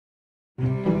This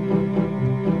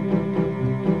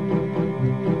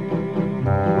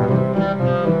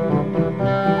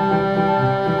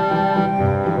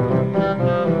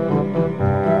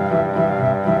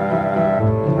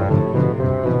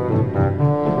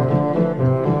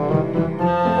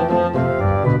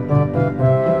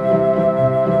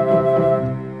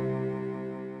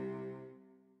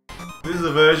is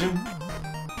a version.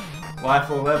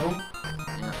 Life or level.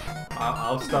 Yeah.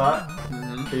 I'll start.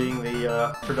 Being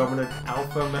the predominant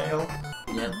alpha male.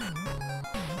 Yep.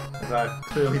 As I've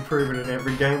clearly proven in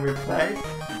every game we've played.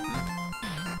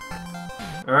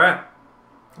 Alright.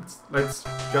 Let's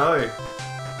go.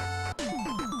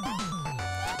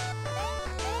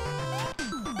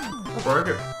 I broke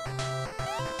it.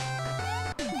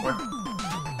 What?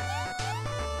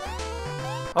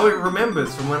 Oh, it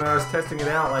remembers from when I was testing it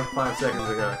out like 5 seconds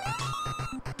ago.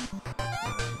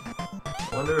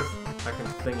 I wonder if I can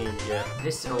thingy yet.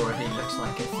 This already looks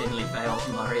like a thinly veiled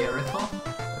Mario ripoff.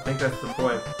 I think that's the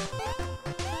point.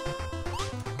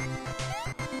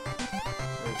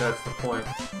 I think that's the point.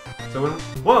 So when...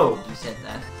 Whoa! You said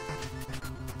that.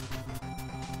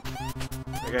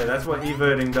 Okay, that's what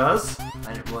everting does.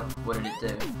 What did it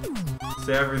do?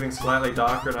 See, everything's slightly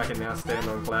darker and I can now stand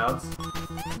on clouds. Is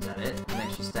that it? It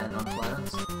makes you stand on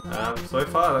clouds? So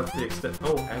far that's the extent...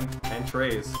 Oh, and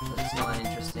trees. That's not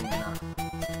interesting enough.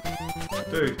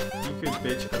 Dude, you could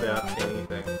bitch about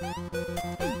anything.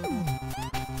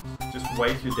 Just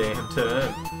wait your damn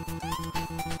turn.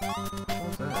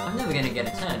 What's that? I'm never gonna get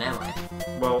a turn, am I?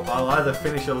 Well, I'll either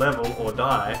finish a level or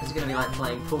die. It's gonna be like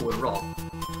playing pool with Rob.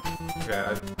 Okay,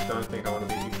 I don't think I want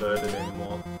to be inverted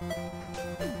anymore.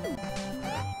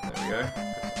 There we go.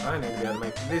 I need to be able to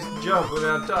make this jump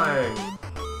without dying.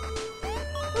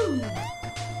 Woo.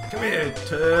 Come here,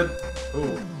 turd.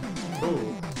 Ooh.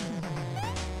 Ooh.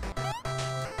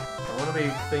 I want to be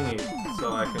thingy, so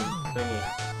I can thingy.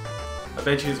 I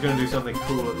bet you he's going to do something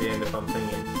cool at the end if I'm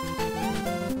thingy.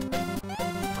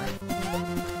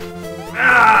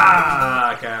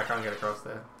 Ah! Okay, I can't get across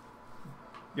there.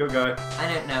 Your go. I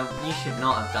don't know, you should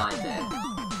not have died there.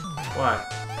 Why?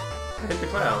 I hit the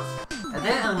clouds. Are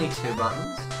there only 2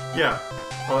 buttons? Yeah.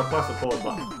 Oh, plus a pause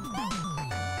button.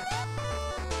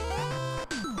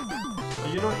 Oh,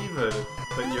 you're not everted,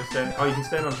 but you're standing. Oh, you can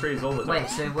stand on trees all the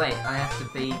time. Wait, I have to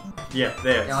be... Yeah,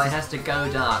 there. No, it has to go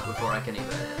dark before I can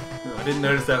evert it. I didn't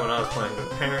notice that when I was playing,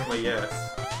 but apparently yes.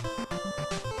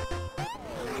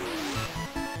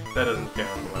 That doesn't count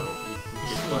as a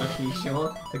level. You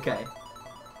sure? Okay.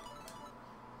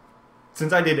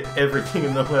 Since I did everything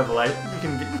in the level 8, you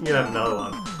can have another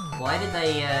one. Why did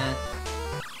they,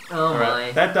 Oh Alright,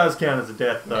 my... that does count as a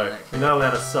death though. Yeah, You're not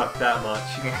allowed to suck that much.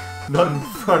 Yeah. Not in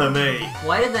front of me.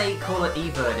 Why did they call it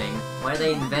everting? Why did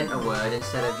they invent a word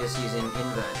instead of just using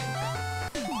inverting?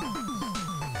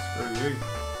 Screw you.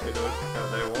 They do it how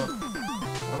they want.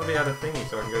 I want to be able to thingy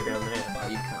so I can go down there. Well,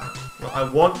 you can't. Well, I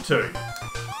want to.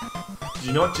 Did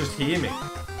you not just hear me?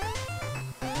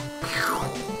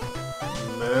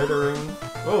 Murdering.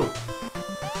 Oh!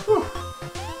 Whew.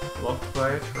 Blocked by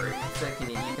a tree. So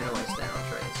you can always stand on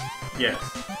trees. Yes.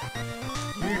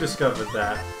 You discovered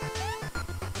that.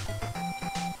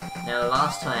 Now,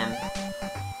 last time,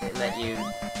 it let you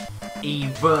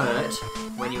evert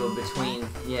when you were between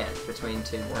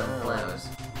 2 flowers.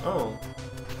 Oh.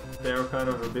 They were kind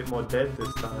of a bit more dead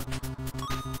this time.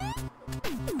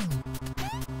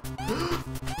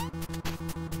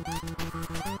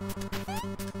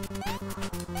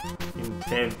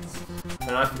 Intense.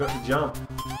 And I forgot to jump.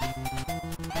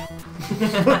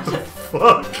 What the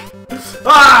fuck?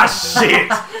 Ah,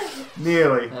 shit!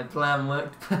 Nearly. That plan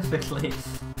worked perfectly.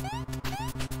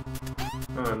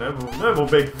 Oh, noble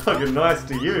big fucking nice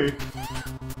to you.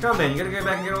 Come on, man, you gotta go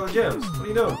back and get all the gems. What are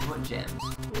you doing? What gems?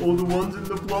 All the ones in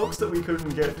the blocks that we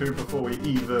couldn't get to before we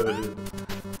everted.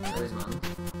 Those ones.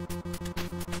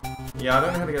 Yeah, I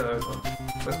don't know how to get those ones.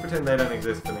 Let's pretend they don't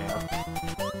exist for now.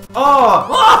 Oh!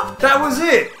 Oh! That was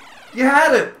it! You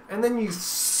had it! And then you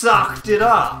sucked it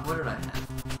up! What did I have?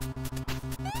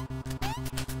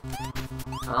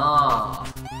 Ah,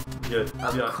 Good.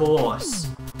 of Yeah. course.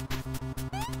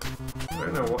 I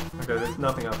don't know what... Okay, there's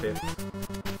nothing up here.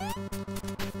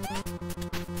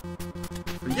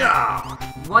 Yeah!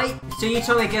 Wait, so you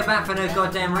told me to go back for no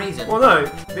goddamn reason? Well, no,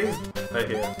 these are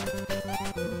here.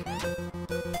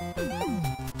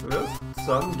 So there's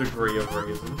some degree of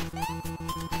reason.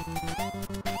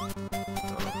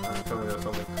 Oh, I'm telling you there's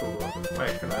something cool.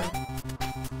 Wait, can I?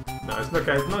 No, it's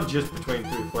okay. It's not just between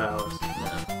 2 flowers.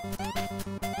 No.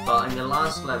 But in the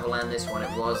last level and this one,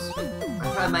 it was. I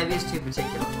thought maybe it's 2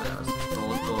 particular flowers,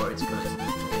 or it's coincidence.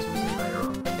 Maybe it's later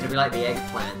on. It'll be like the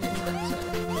eggplant in that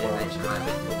Adventure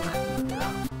Island.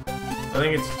 I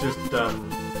think it's just,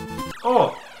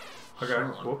 Oh! Okay, Sure.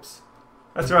 whoops.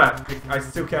 That's right, I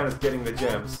still count as getting the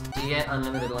gems. Do you get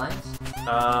unlimited lives?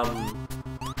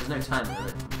 There's no time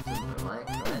limit. Right?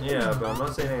 Yeah, but I'm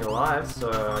not seeing any lives, so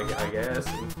I guess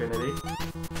infinity.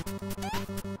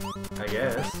 I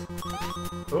guess.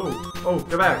 Oh,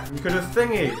 go back. You could have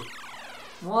thingied.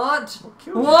 What?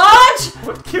 killed you? What?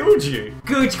 What killed you?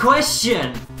 Good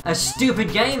question. A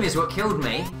stupid game is what killed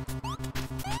me.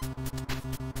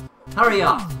 Hurry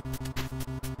up.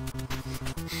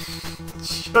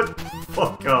 Shut the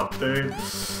fuck up, dude.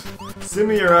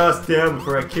 Simmer your ass down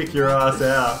before I kick your ass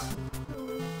out.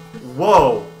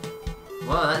 Whoa.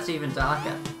 Well, that's even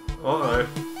darker. Uh-oh.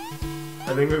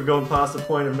 I think we've gone past the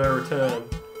point of no return.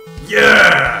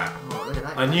 Yeah! Oh, look at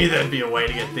that I guy. knew there'd be a way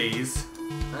to get these.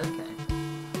 Okay.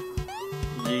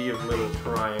 Ye of little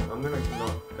trying. I'm gonna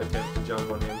not attempt to jump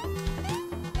on him.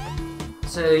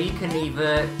 So you can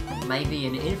evert maybe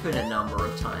an infinite number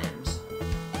of times.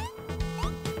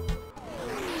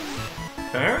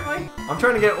 Apparently? I'm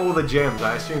trying to get all the gems.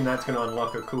 I assume that's gonna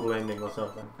unlock a cool ending or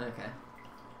something. Okay.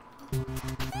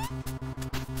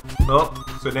 Oh,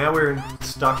 so now we're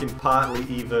stuck in partly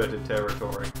everted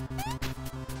territory.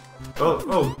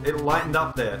 Oh, it lightened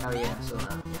up there. Oh yeah, I saw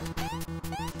that.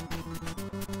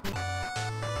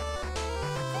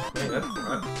 Hey, that's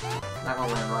right. That one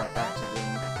went right back to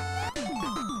being...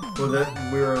 Well,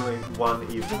 that we're only one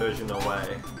eversion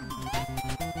away.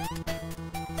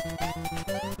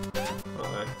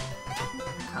 Uh-oh.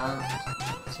 Can't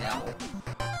tell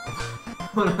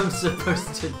what I'm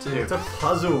supposed to do. It's a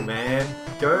puzzle, man.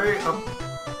 Go up.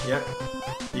 Yep.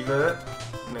 Evert.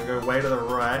 Now go way to the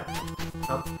right.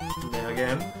 Up. Now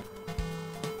again.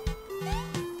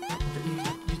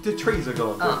 The trees are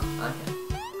gone. Oh, okay.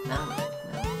 Now we're good.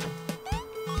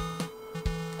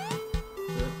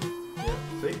 Yeah.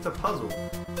 See, it's a puzzle.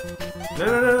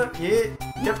 No. Yeah.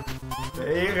 Yep.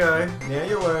 There you go. Now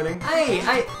you're learning.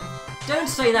 Hey, don't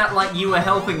say that like you were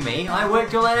helping me. I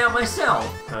worked all that out myself.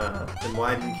 Then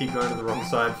why do you keep going to the wrong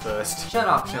side first? Shut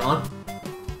up, Sean.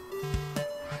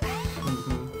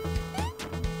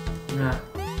 No.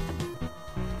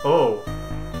 Oh.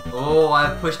 Oh,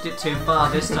 I pushed it too far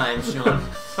this time, Sean.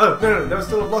 Oh, no, there was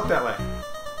still a block that way.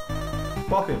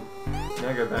 Bop him.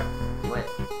 Now go back. Wait,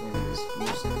 maybe there's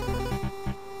more stuff.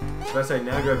 If I say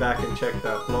now go back and check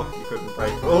that block you couldn't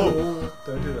break. Oh!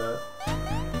 Don't do that.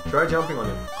 Try jumping on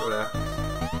him. See what happens.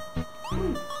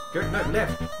 Go, no,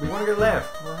 left. We want to go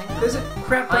left. Well, hang on. There's a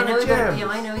crap ton of gems. Yeah,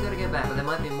 I know we gotta go back, but there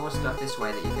might be more stuff this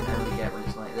way that you can only get when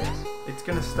it's like this. It's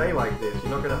gonna stay like this.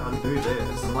 You're not gonna undo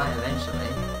this. It might eventually.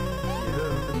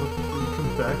 Yeah,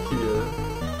 come back here.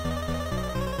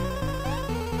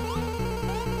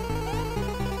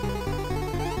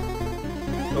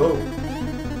 Oh.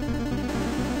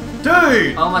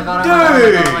 Dude! Oh my god,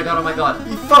 Dude! oh my god, oh my god.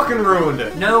 You fucking ruined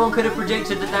it. No one could have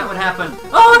predicted that that would happen.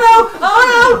 Oh no!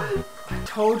 Oh no! I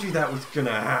told you that was gonna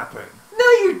happen. No,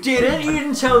 you didn't! You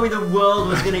didn't tell me the world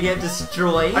was gonna get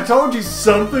destroyed I told you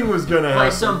something was gonna happen. by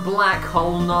some black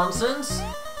hole nonsense.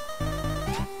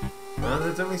 Well,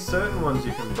 there's only certain ones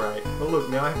you can break. Oh look,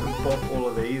 now I have to pop all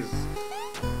of these.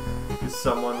 Because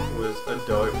someone was a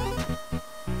dope.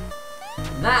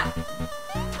 That...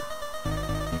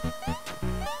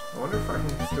 I wonder if I can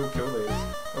still kill these.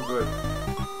 Oh good.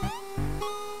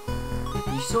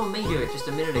 You saw me do it just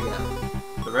a minute ago.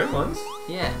 The red ones?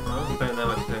 Yeah. I wasn't paying that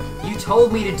much attention. You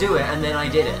told me to do it and then I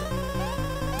did it.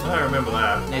 I don't remember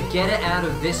that. Now get it out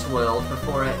of this world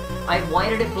before it... why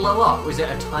did it blow up? Was it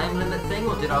a time limit thing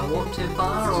or did I walk too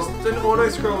far? It's Or... just an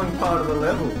auto-scrolling part of the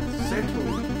level.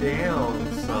 Settle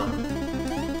down, son.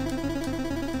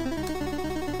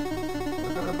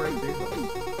 I'm gonna break these ones.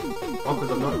 Oh,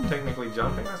 because I'm not technically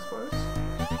jumping, I suppose?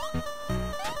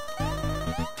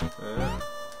 Yeah.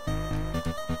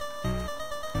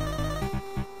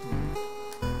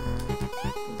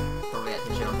 Probably had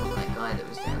to jump on that guy that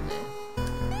was down there.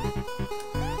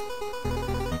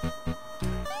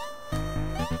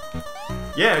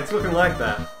 Yeah, it's looking like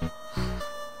that.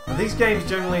 And these games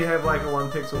generally have like a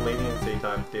 1 pixel leniency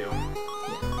type deal.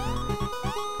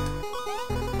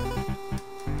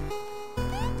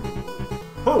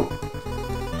 Oh!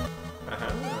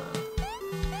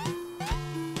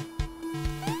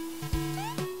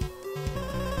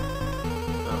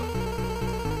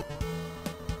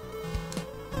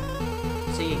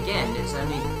 See, again, it's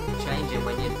only changing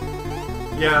when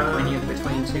you're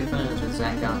between two phones with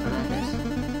Zach Galifianakis.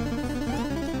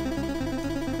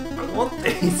 I want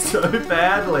these so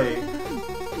badly.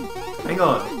 Hang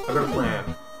on, I've got a plan.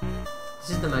 This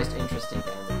is the most interesting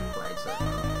game that we've played so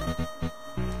far.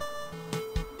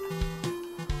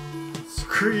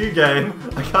 Screw you, game.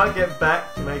 I can't get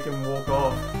back to make him walk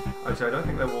off. Actually, I don't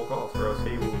think they walk off, or else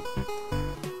he will...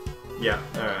 Yeah,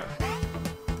 alright.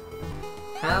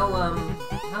 How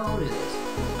old is this?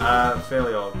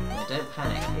 Fairly old. Yeah, don't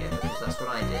panic here, because that's what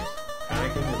I did.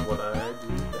 Panicking is what I do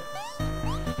best.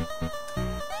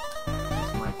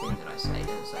 That's my thing that I say,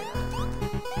 don't say that.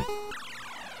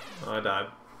 I died.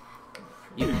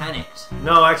 You panicked.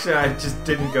 No, actually, I just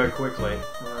didn't go quickly.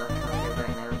 Well, can I go back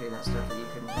now and do that stuff that you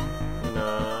couldn't do?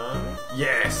 No.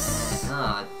 Yes!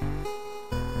 Ah,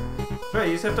 Right,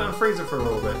 you just have to unfreeze it for a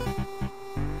little bit.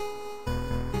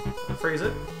 Unfreeze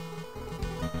it.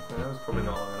 Yeah, that was probably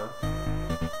not long enough.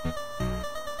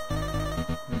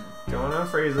 Go on,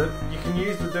 unfreeze it. You can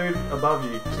use the dude above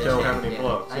you to tell how many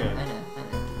blocks. I know.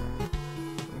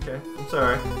 Okay, I'm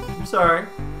sorry. I'm sorry.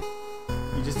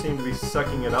 You just seem to be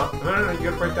sucking it up. No, you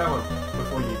gotta break that one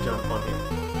before you jump on him.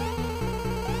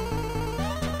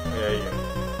 There you go.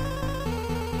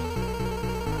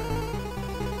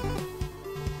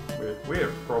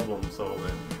 We're problem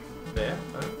solving. There.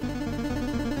 Oh,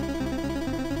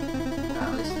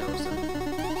 this is awesome.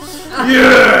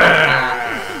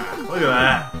 Yeah! Look at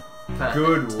that. Perfect.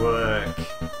 Good work.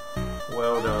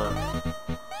 Well done.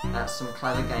 That's some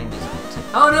clever game design.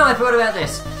 Oh no, I forgot about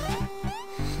this! You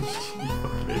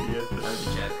fucking idiot. That was a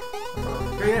joke.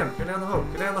 Go down the hole.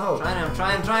 Go down the hole. I'm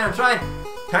trying.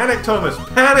 Panic, Thomas.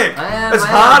 Panic! I am.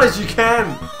 Hard as you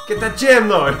can. Get that gem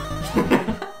though.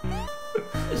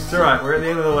 It's alright, we're at the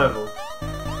end of the level.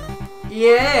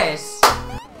 Yes! I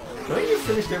think you've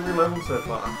finished every level so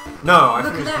far. No, I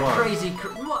Look at finished that one. crazy...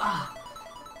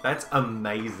 That's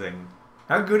amazing.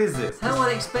 How good is this? How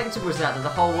unexpected was that the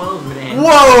whole world would end?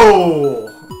 Whoa!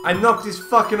 I knocked his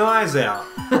fucking eyes out.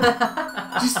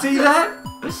 Did you see that?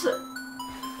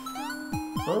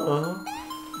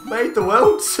 Made the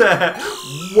world sad.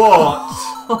 What?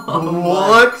 Oh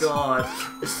What? My God.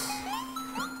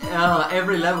 Oh,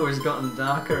 every level has gotten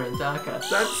darker and darker.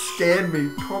 That scared me.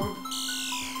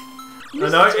 Listen I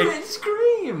know to it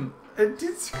scream. It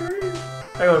did scream.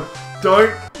 Hang on.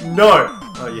 Don't. No.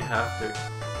 Oh, you have to.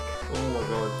 Oh my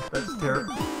God. That's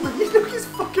terrible. Look, he took his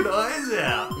fucking eyes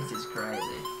out. This is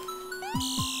crazy.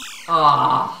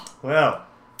 Ah. Oh, Wow.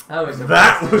 that was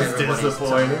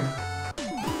disappointing. Time.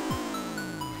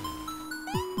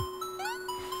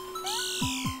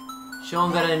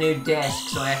 Sean got a new desk,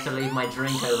 so I have to leave my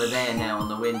drink over there now on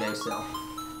the windowsill.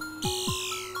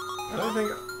 I don't think...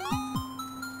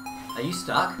 Are you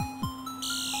stuck?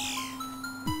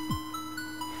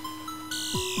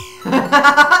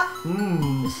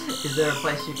 Is there a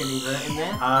place you can evert in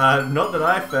there? Not that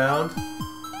I found.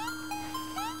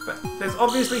 But there's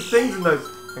obviously things in those...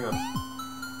 Hang on.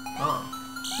 Oh.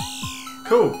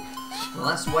 Cool. Well,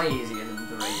 that's way easier than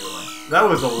the regular one. That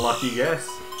was a lucky guess.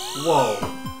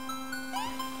 Whoa.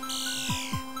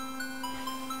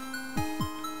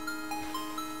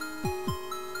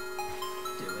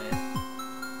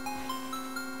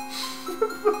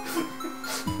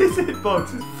 His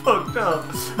hitbox is fucked up.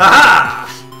 Ha!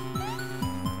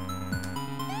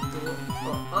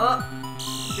 Oh,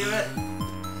 do it.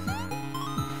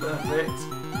 Perfect.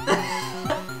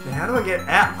 How do I get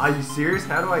out? Are you serious?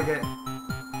 How do I get...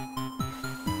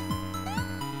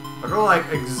 I got like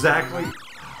exactly...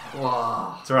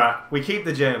 Whoa. It's alright. We keep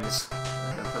the gems.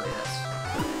 Hopefully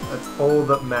That's all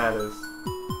that matters.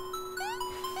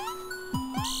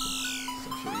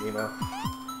 Some shitty email.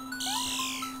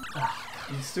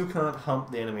 You still can't hump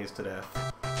the enemies to death.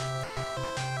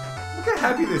 Look how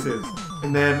happy this is.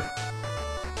 And then...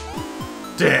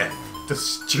 Death.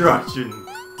 Destruction.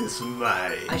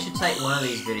 Dismay. I should take one of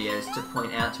these videos to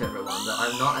point out to everyone that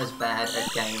I'm not as bad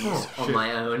at games on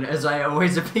my own as I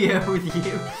always appear with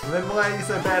you. Well, then why are you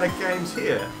so bad at games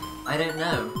here? I don't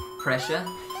know. Pressure?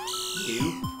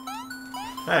 You?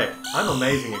 Hey, I'm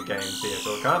amazing at games here,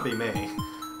 so it can't be me.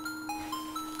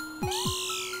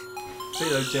 See,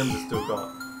 those gems are still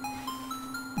got.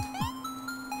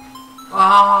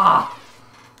 Ah!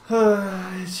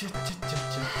 It's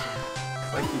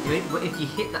like If you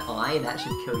hit the eye, that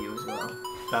should kill you as well.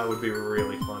 that would be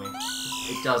really funny.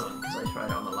 It doesn't, because I tried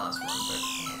it on the last one, but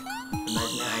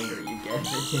imagine how angry you get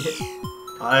if it did.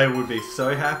 I would be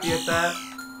so happy at that.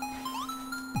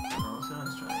 Oh, that's what I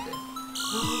was trying to do.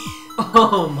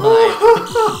 Oh my!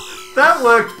 That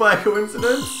worked by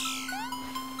coincidence.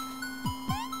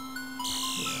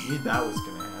 Yeah, I knew that was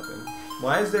gonna happen.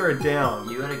 Why is there a down?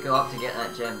 You gotta go up to get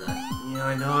that gem though. Yeah,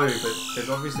 I know, but there's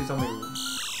obviously something...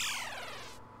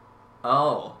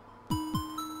 Oh.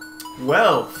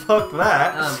 Well, fuck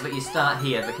that. But you start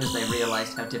here because they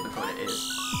realised how difficult it is.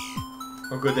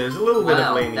 Oh good, there's a little bit of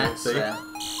Wow, leniency. that's...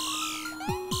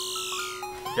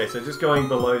 Okay, so just going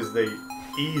below the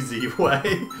easy way.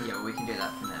 Yeah, we can do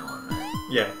that from now on, right?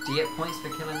 Yeah. Do you get points for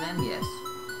killing them? Yes.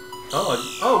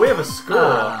 Oh, we have a score.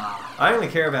 Ah. I only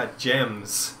care about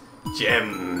gems.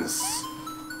 Gems.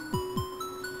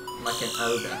 Like an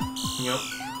ogre. Yep.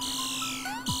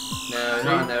 No, See?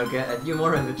 not an ogre. You're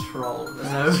more of a troll.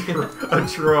 An ogre. A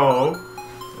troll.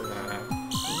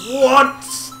 What?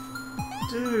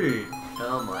 Dude.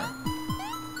 Oh my.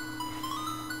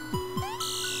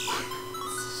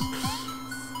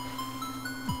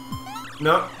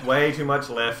 No, way too much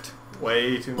left.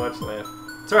 Way too much left.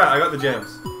 It's alright, I got the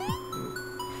gems.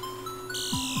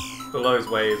 Below's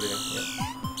way easier. Yep.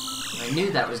 I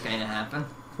knew that was going to happen.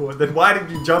 Well, then why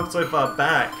did you jump so far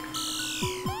back?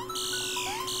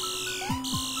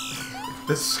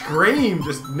 The scream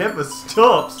just never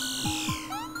stops.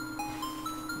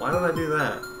 Why did I do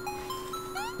that?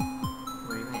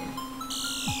 What do you mean?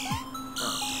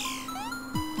 Oh.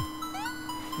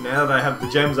 Now that I have the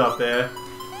gems up there.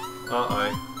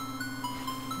 Uh-oh.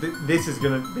 This is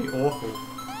gonna be awful.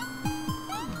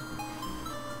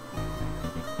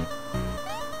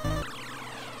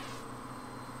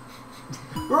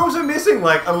 We're also missing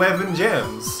like 11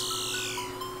 gems.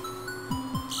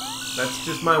 That's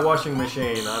just my washing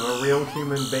machine. I'm a real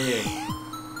human being.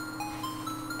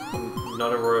 I'm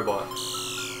not a robot.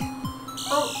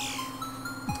 Oh!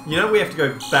 You know we have to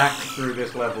go back through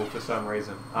this level for some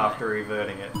reason after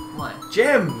reverting it. What?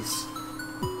 Gems!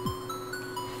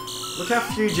 Look how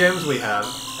few gems we have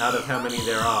out of how many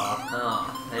there are.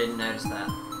 Oh, I didn't notice that.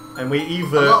 And we A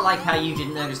evert... lot like how you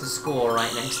didn't notice the score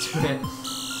right next to it.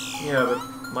 Yeah, but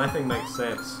my thing makes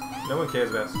sense. No one cares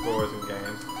about scores in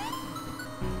games.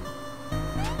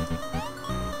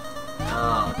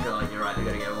 Oh god, you're right, we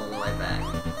gotta go all the way back.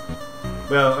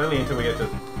 Well, only until we get to...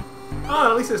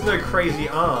 Oh, at least there's no crazy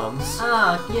arms.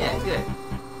 Oh, yeah, good.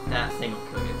 That thing will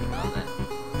kill you if you go up there.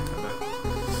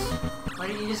 Why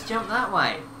didn't you just jump that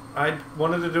way? I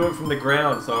wanted to do it from the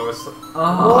ground, so I was...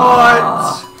 Oh.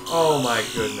 What? Oh my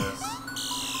goodness.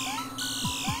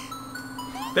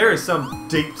 There is some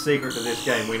deep secret to this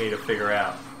game we need to figure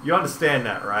out. You understand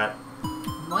that, right?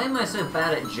 Why am I so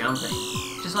bad at jumping?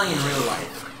 Just like in real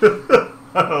life.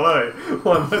 I don't know.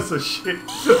 Why am I so shit?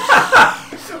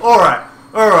 Alright,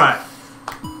 alright.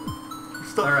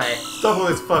 Alright. Stop all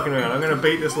this fucking around. I'm gonna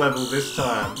beat this level this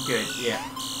time. Good, yeah.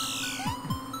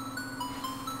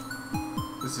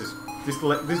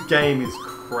 This game is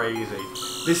crazy.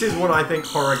 This is what I think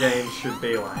horror games should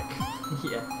be like.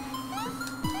 Yeah.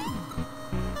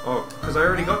 Oh, because I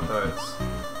already got those.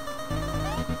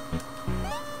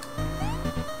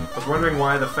 I was wondering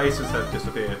why the faces have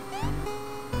disappeared.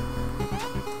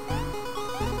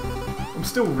 I'm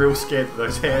still real scared that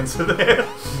those hands are there.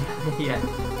 Yeah.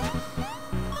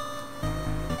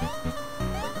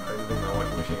 I didn't think my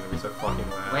washing machine would be so fucking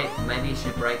loud. Wait, maybe you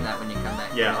should break that when you come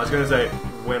back. Yeah, I was going to say,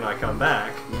 when I come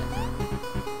back. Yeah.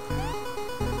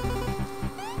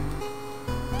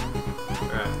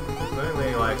 Alright, there's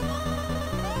only like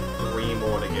 3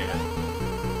 more to get.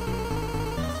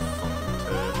 Fucking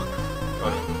turd.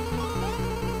 Got it.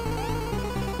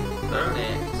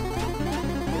 Perfect.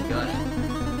 You got it.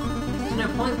 There's no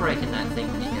point breaking that thing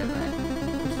when you go back.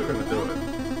 I'm still going to do it.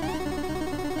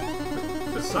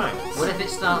 For science. What if it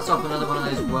starts off another one of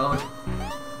those world...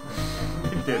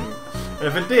 It didn't. And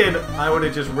if it did, I would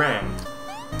have just ran.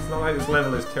 It's not like this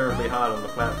level is terribly hard on the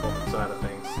platforming side of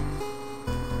things.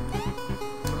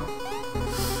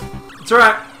 It's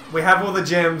alright. We have all the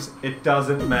gems. It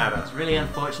doesn't matter. It's really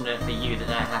unfortunate for you that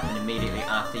that happened immediately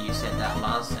after you said that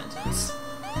last sentence.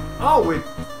 Oh,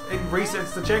 it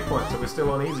resets the checkpoint, so we're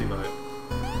still on easy mode.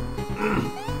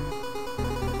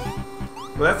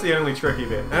 Well, that's the only tricky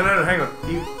bit. No, hang on.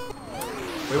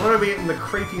 We want to be in the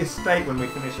creepiest state when we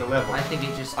finish a level. I think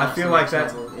it just I starts feel the like next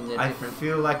that's. level in a I different...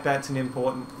 feel like that's an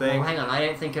important thing. Well, hang on. I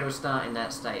don't think it'll start in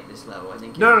that state, this level. I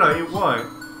think... No, it won't.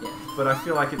 Yeah. But I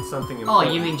feel like it's something Oh,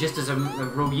 important. you mean just as a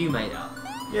rule you made up?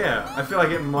 Yeah, I feel like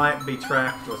it might be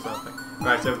tracked or something.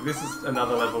 Right, so this is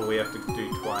another level we have to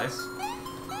do twice.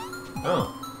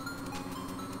 Oh.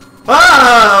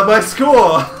 Ah! My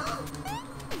score!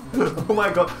 Oh my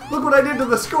god. Look what I did to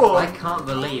the score! I can't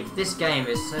believe this game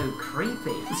is so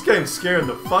creepy. This game's scaring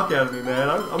the fuck out of me, man.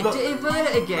 I'm not... Invert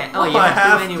it again. Oh, you I have to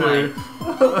have anyway. to. I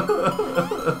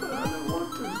don't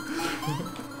want to.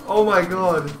 Oh my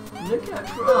god. Look at...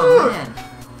 Oh, man.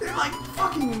 They're like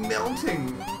fucking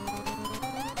melting.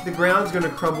 The ground's gonna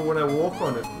crumble when I walk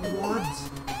on it. What?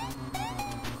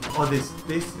 Oh, this...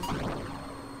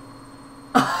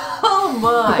 Oh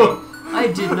my! I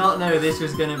did not know this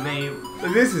was gonna be...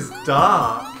 This is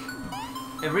dark.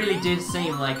 It really did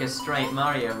seem like a straight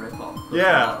Mario ripoff.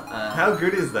 Yeah. How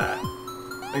good is that?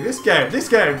 Like this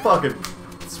game fucking...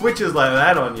 switches like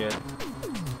that on you.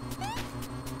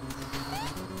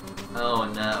 Oh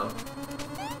no.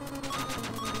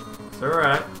 It's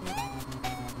alright.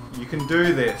 You can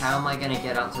do this. How am I gonna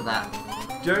get up to that?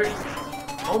 Dude.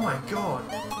 Oh my god.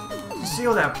 You see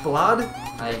all that blood?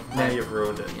 Now you've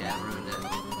ruined it. Yeah, I ruined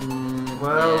it.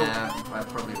 Well... Yeah, I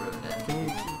probably ruined it. Can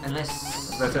you...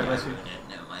 Unless... Unless you...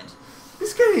 Never mind.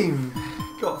 This game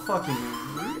got fucking...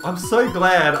 I'm so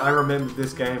glad I remembered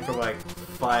this game from like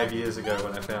 5 years ago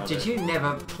when I found it. Did you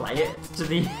never play it to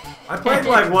the... I played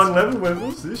like one level and went,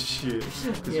 what's this shit?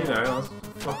 Because Yeah. you know, I was a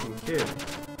fucking kid.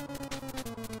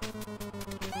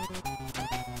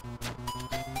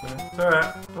 It's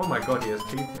alright. Oh my god, he has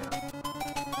teeth now.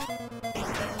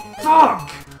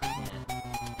 Fuck!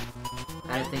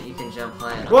 I don't think you can jump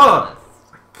high enough. What?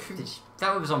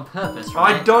 That was on purpose,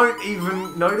 right? I don't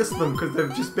even notice them because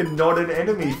they've just been not an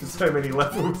enemy for so many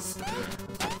levels.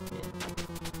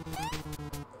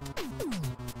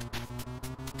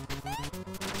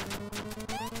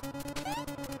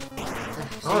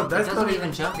 Oh, that's it not doesn't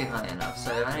even jump you high enough,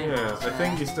 so I don't... Yeah, I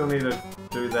think you still need to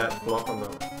do that block on the...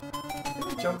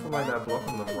 Maybe jump from like that block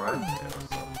on the right there or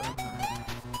something.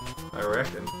 I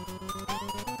reckon.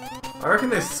 I reckon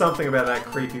there's something about that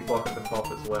creepy block at the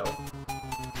top as well.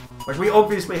 Like, we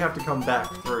obviously have to come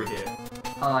back through here.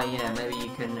 Oh yeah, maybe you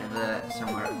can avert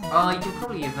somewhere. Oh, you can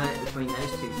probably avert between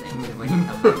those two things when you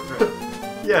come back through.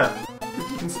 Yeah,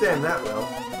 because you can stand that well.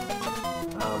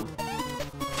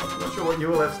 I'm not sure what you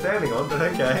were left standing on, but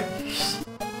okay.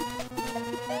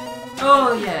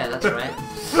 Oh yeah, that's right.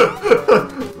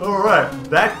 Alright,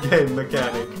 that game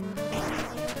mechanic.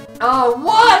 Oh,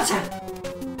 what?!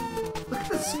 Look at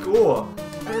the score.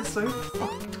 That is so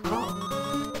fucked up.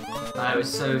 I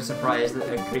was so surprised that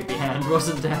the creepy hand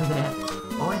wasn't down there.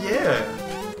 Oh yeah.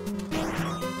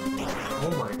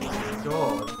 Oh my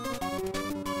god.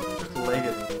 Just leg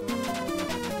it.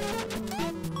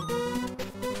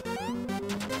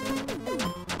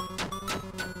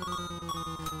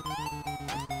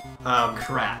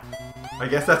 Crap. I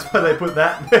guess that's why they put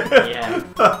that there. Yeah.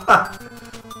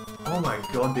 Oh my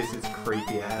god, this is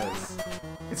creepy as.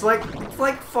 It's like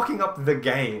fucking up the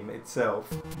game itself.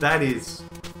 That is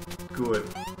good.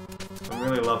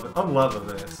 I'm loving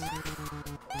this.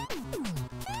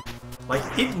 Like,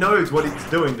 it knows what it's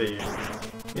doing to you.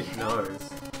 It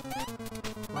knows.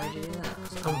 Why did you do that?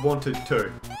 I wanted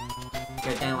to.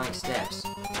 Go down like steps.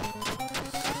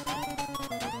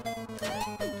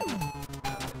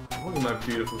 Look at my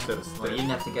beautiful set of steps. Well, you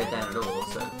didn't have to go down at all,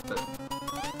 so... But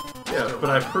Yeah, but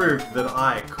I proved that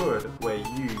I could where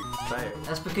you failed.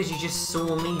 that's because you just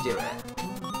saw me do it.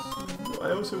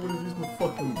 I also would have used my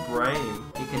fucking brain.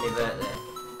 You can avert there.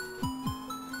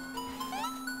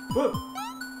 Whoa!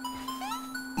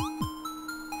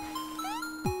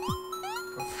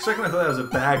 For a second I thought that was a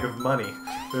bag of money.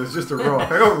 It was just a rock.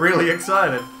 I got really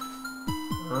excited.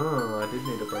 Oh, I did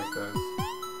need to break those.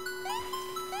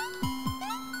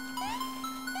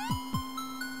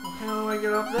 Well, how do I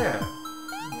get up there?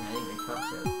 Yeah, I think we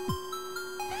fucked it.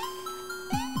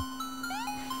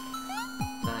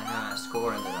 Don't know how our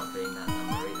score ended up being that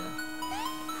number either.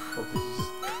 Oh, this is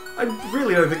just... I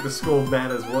really don't think the score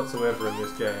matters whatsoever in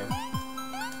this game.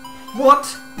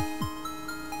 What?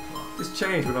 This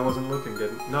changed when I wasn't looking,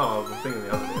 didn't it? No, I was thinking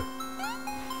the other bit.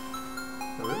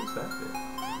 Oh, where was that bit?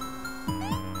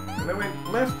 When I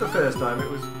went left the first time, it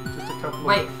was just a couple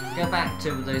Wait, of... go back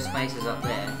to those spaces up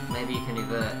there. Maybe you can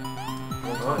avert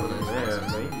on top of those yeah,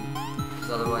 spaces. maybe.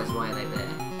 Because otherwise, why are they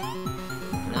there?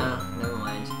 No, never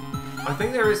mind. I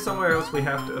think there is somewhere else we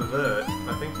have to avert.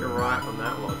 I think you're right on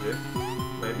that logic.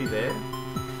 Maybe there?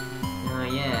 Oh,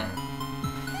 yeah.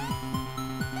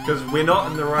 Because we're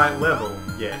not in the right level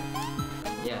yet.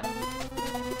 Yeah.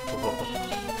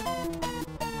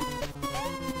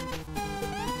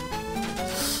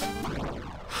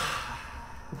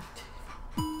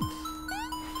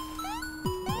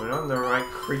 We're not in the right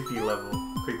creepy level.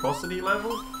 Creeposity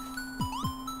level?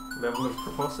 Level of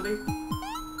creeposity?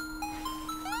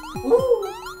 Ooh!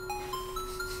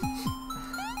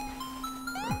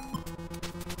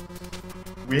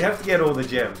 We have to get all the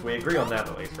gems. We agree on that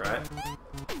at least, right?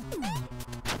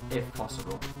 If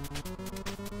possible.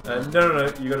 No.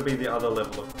 You gotta be the other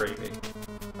level of creepy.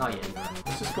 Oh, yeah, you're right.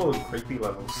 Let's just call them creepy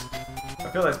levels. I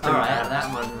feel that's pretty Alright, bad.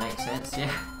 that one makes sense,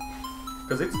 yeah.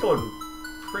 Because it's gotten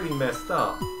pretty messed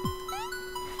up.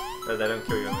 But they don't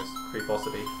kill you on this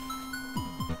creeposity.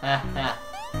 Haha.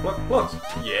 Look!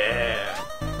 Yeah!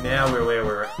 Now we're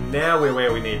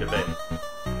where we need to be.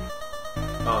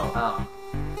 Oh. Oh.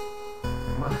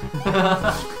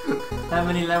 How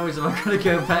many levels am I gonna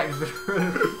go back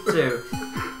through to?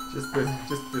 Just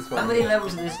this one. How many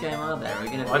levels in this game are there? Are we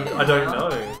gonna beat it I don't now?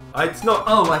 know. It's not.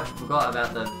 Oh, I forgot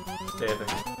about the stair thing.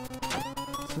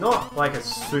 It's not like a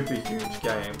super huge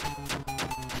game.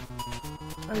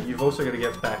 And you've also got to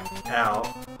get back out.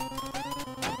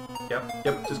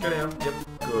 Yep, just go down. Yep,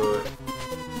 good.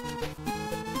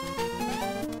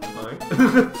 No.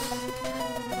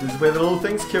 This is where the little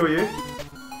things kill you.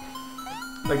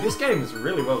 Like, this game is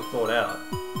really well thought out.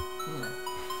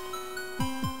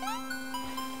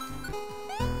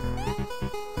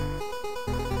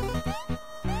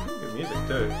 Good music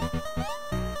too.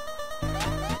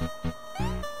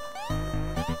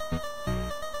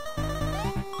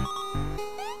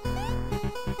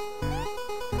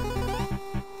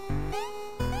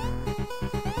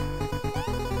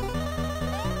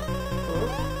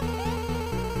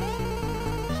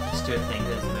 Let's do a thing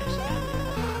that's eventually gonna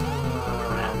be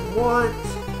crap. What?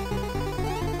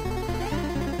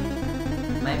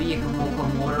 Maybe you can walk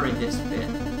on water in this bit.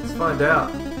 Let's find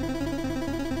out. I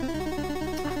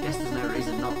guess there's no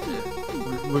reason not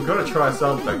to. We've got to try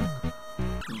something.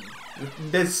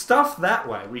 There's stuff that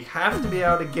way. We have to be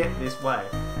able to get this way.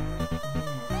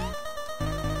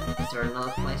 Is there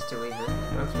another place to even?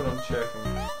 That's what I'm checking.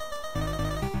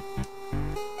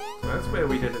 So that's where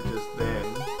we did it just then.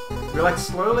 We're like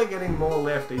slowly getting more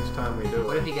left each time we do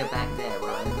What it. if you go back there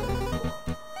where I went before?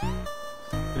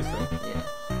 This thing? Yeah.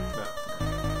 No.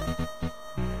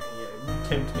 Yeah, you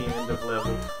tempt me end of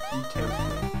level. You tempt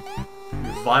me.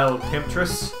 You vile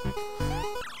temptress.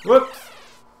 Whoops!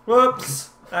 Whoops!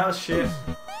 Oh shit.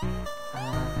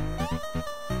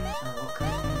 What could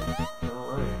it be? No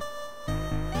way.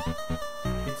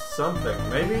 It's something.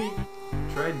 Maybe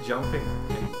try jumping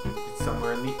and it's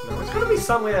somewhere in the... No, it's gotta be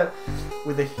somewhere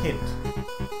with a hint.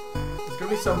 There's gotta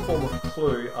be some form of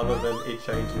clue other than it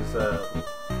changes,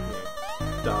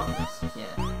 darkness.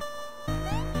 Yeah.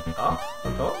 Up?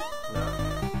 On top? No.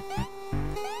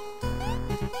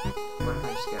 What if I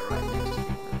just go right next to you?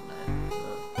 No.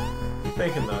 I'm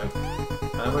thinking though.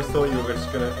 I almost thought you were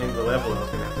just gonna end the level and I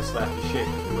was gonna have to slap your shit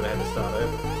because we would have had to start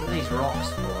over. What are these rocks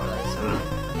for? Are they something?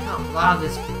 Oh, wow,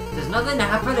 there's nothing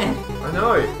happening. I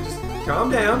know. Just calm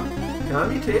down.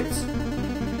 Calm your tits.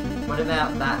 What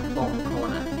about that bottom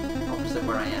corner, opposite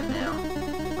where I am now?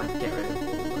 If I get rid of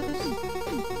all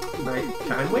those. Mate,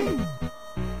 can we?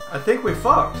 I think we're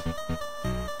fucked.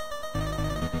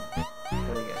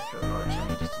 Gotta go through a lot of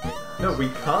changes to do that. No, we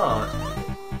can't.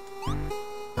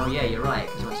 Oh yeah, you're right,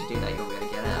 because once you do that, you'll be able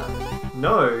to get out.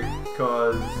 No,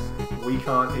 because we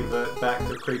can't evert back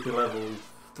to creepy level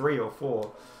 3 or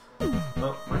 4.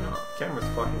 Oh, Why not? camera's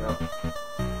fucking up.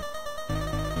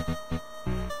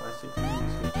 I see.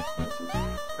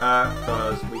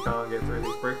 Because we can't get through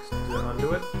these bricks to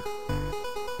undo it.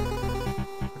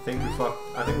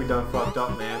 I think we done fucked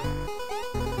up, man.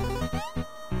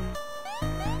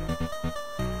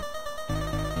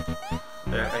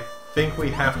 Yeah, I think we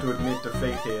have to admit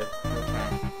defeat here. Okay.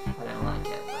 I don't like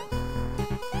it,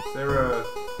 but... Is there a...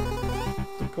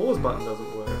 The pause button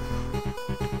doesn't work.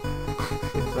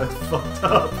 That's fucked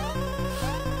up.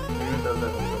 Maybe it does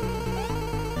that on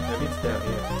purpose. Maybe it's down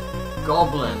here.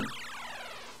 Goblin!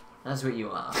 That's what you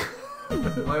are.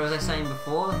 What was I saying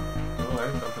before? Oh,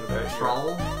 wait, something about you.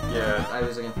 Troll? Yeah. I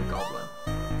was looking for goblin.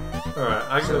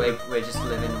 Alright, So we're just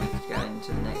living with going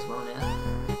to the next one now?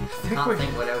 Can't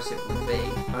think what else it would be.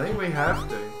 I think we have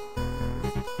to.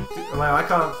 Well, I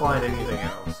can't find anything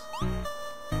else.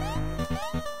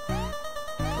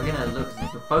 We're gonna look,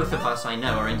 both of us I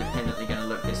know are independently gonna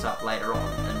look this up later on,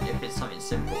 and if it's something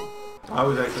simple. I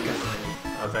was actually just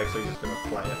gonna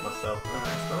play it myself.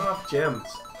 It's not enough gems.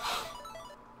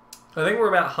 I think we're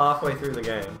about halfway through the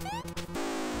game.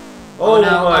 Oh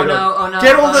no, my oh God. no, oh no.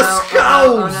 Get all oh the no,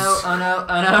 skulls! Oh no,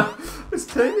 oh no. It's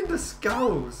turned into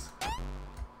skulls.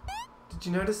 Did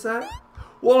you notice that?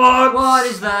 What? What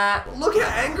is that? Look how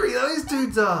angry those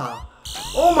dudes are.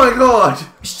 Oh my God.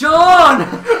 Sean!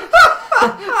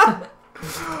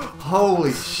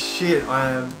 Holy shit,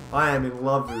 I am in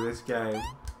love with this game.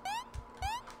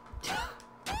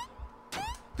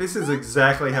 This is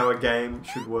exactly how a game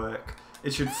should work.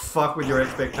 It should fuck with your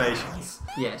expectations.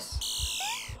 Yes.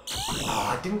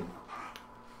 Oh, I didn't...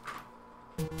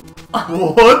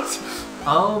 What?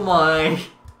 Oh my.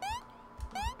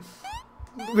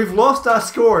 We've lost our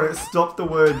score and it stopped the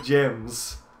word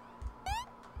gems.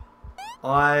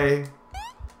 Oh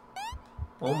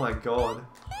my God.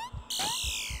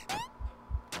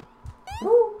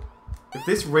 Woo. If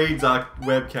this reads our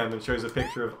webcam and shows a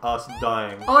picture of us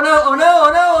dying. Oh no, oh no,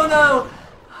 oh no, oh no!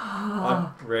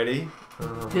 I'm ready.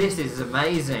 This is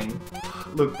amazing.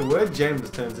 Look, the word gems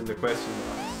turns into question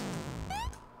marks.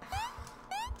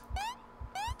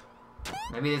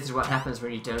 Maybe this is what happens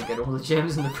when you don't get all the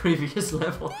gems in the previous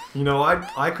level. You know,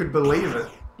 I could believe it.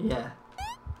 Yeah.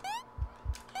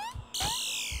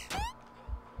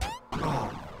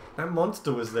 Oh, that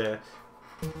monster was there.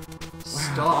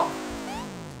 Stop.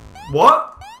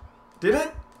 What? Did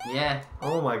it? Yeah.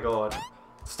 Oh my god.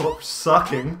 Stop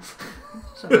sucking.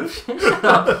 Shut up. Shut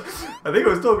up. I think it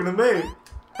was talking to me.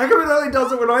 How come it only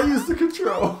does it when I use the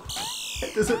control?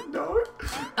 Does it know it?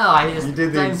 Oh, I just You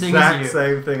did the same thing as exact you.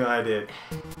 same thing I did.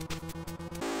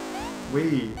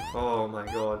 Oh my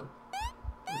god.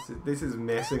 This is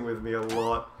messing with me a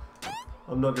lot.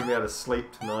 I'm not going to be able to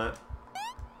sleep tonight.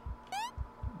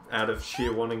 Out of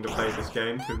sheer wanting to play this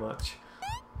game too much.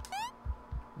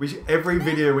 Every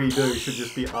video we do should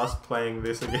just be us playing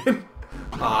this again.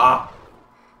 Ah!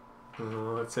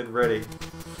 Oh, it said ready.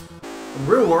 I'm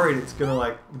real worried it's gonna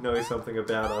like know something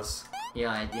about us.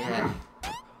 Yeah.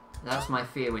 That's my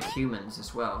fear with humans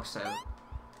as well, so...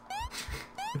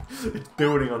 It's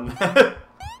building on that.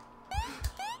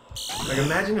 Like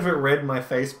imagine if it read my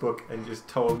Facebook and just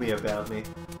told me about me.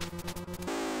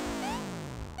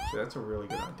 Actually, that's a really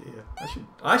good idea.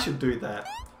 I should do that.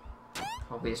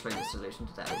 Obviously the solution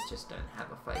to that is just don't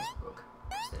have a Facebook,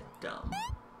 because they're dumb.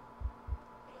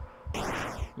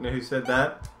 You know who said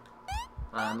that?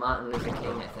 Martin Luther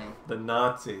King, I think. The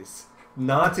Nazis.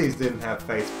 Nazis didn't have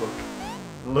Facebook.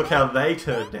 Look how they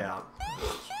turned out.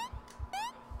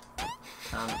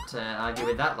 Can't argue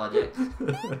with that logic.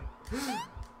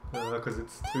 Because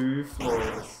it's too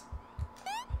flawless.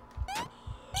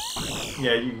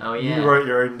 Yeah, you yeah. wrote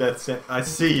your own death sentence. I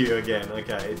see you again.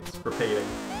 Okay, it's repeating.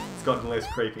 It's gotten less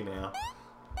creepy now.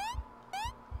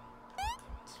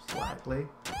 Slightly.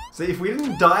 See, if we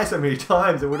didn't die so many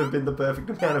times, it would have been the perfect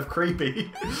amount of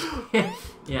creepy.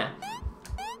 Yeah.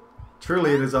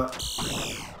 Truly, it is a...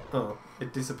 Oh,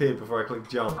 it disappeared before I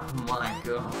clicked jump. Oh my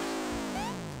god.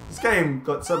 This game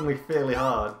got suddenly fairly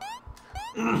hard.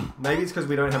 Maybe it's because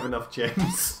we don't have enough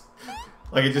gems.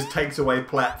 Like, it just takes away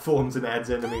platforms and adds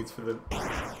enemies for them.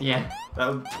 Yeah.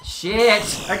 That would...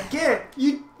 Shit! Again!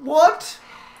 You... What?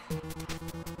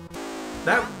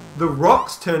 The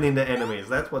rocks turn into enemies.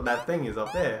 That's what that thing is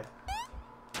up there.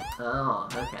 Oh,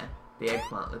 okay. The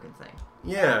eggplant looking thing.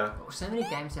 Yeah. Oh, so many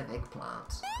games have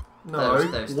eggplants. No,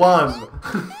 Those one.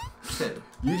 Two.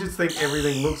 You just think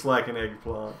everything looks like an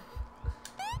eggplant.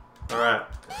 Alright.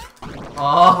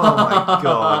 Oh my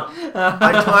god.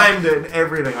 I timed it and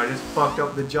everything. I just fucked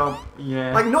up the jump.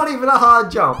 Yeah. Like, not even a hard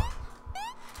jump.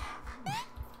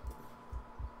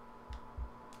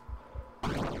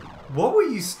 What were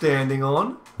you standing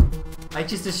on? I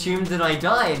just assumed that I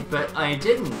died, but I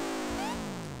didn't.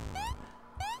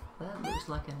 That looks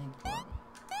like an eggplant.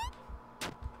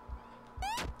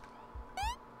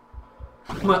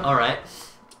 Well, alright.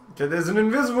 Okay, there's an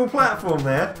invisible platform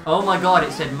there. Oh my god,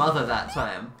 it said mother that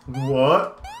time.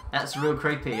 What? That's real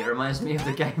creepy. It reminds me of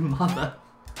the game Mother.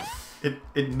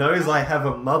 It knows I have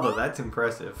a mother. That's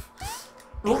impressive.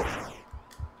 Ooh.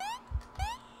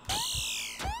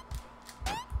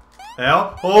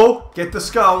 Ow. Oh, get the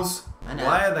skulls. I know.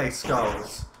 Why are they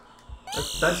skulls?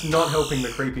 That's not helping the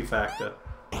creepy factor.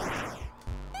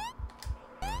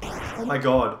 Oh my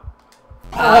god.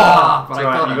 Ah, but That's I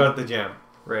right, got you him. got the gem.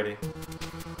 Ready.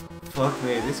 Fuck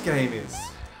me, this game is...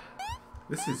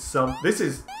 This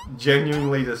is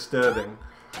genuinely disturbing.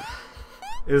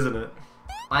 Isn't it?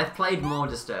 I've played more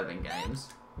disturbing games.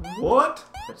 What?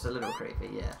 But it's a little creepy,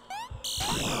 yeah.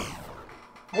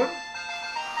 What?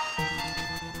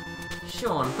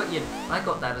 Sean, I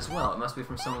got that as well. It must be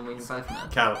from someone we both know.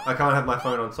 Cal, I can't have my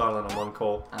phone on silent, I'm on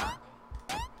call. Ah.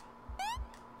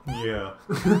 Yeah.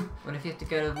 What if you have to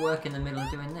go to work in the middle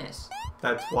of doing this?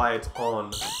 That's why it's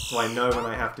on. So I know when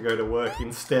I have to go to work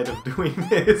instead of doing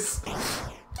this.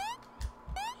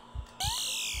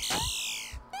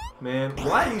 Man,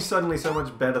 why are you suddenly so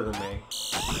much better than me?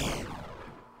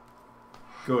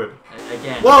 Good.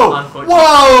 Again, Whoa! unfortunately.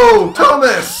 Whoa!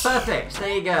 Thomas! Perfect!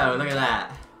 There you go, look at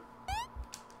that.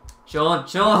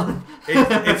 Sean!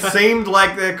 It seemed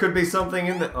like there could be something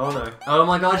in there. Oh no. Oh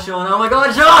my god, Sean! Oh my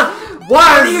god, Sean!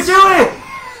 What are you doing?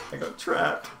 I got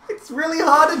trapped. It's really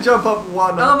hard to jump up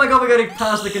one. Oh my god, we're going to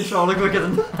pass the controller quicker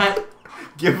than that.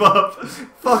 Give up.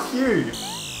 Fuck you.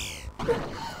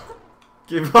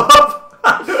 Give up.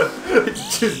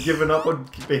 It's just given up on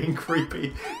being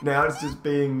creepy. Now it's just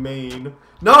being mean.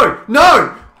 No!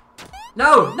 No!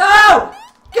 No! No!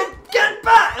 Get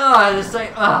back! Oh, I just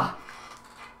say, ah.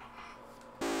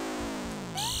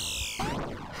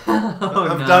 Oh,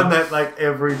 I've done that like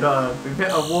every time. We've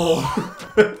hit a wall.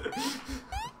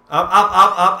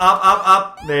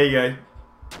 Up. There you go.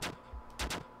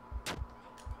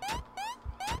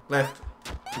 Left.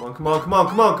 Come on, come on, come on,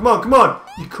 come on, come on, come on!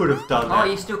 You could have done that. Oh,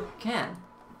 you still can,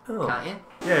 can't you?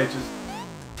 Yeah, just...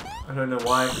 I don't know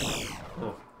why...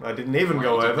 Oh, I didn't even Why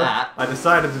go you did over. that? I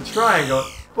decided to try and go...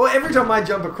 Well, every time I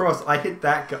jump across, I hit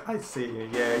that guy. I see you.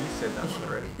 Yeah, you said that one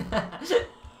already.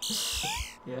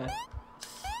 Yeah.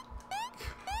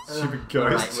 Stupid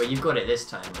ghost. Alright, well, you've got it this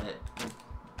time, right?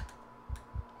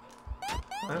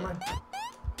 Why am I...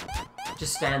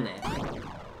 Just stand there.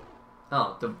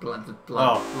 Oh, the blood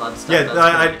stuff. Yeah,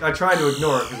 that's I tried to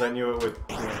ignore it because I knew it would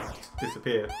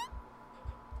disappear.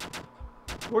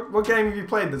 What game have you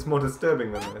played that's more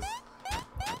disturbing than this?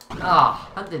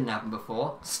 Ah, that didn't happen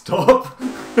before. Stop!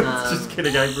 Just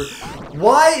kidding, Angry.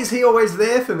 Why is he always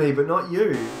there for me but not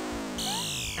you?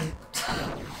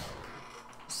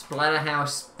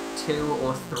 Splatterhouse 2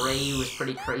 or 3 was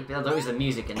pretty creepy. Although it was the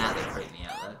music in that that creeped me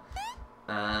out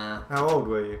though. How old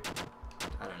were you?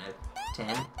 I don't know,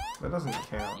 10? That doesn't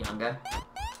count. Younger?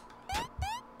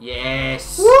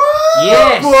 Yes! What?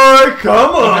 Yes! Boy,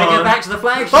 come on! I'm gonna go back to the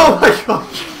flagship! Oh my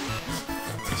gosh!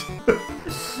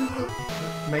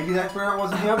 Maybe that's where it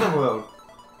was in the other world.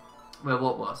 Well,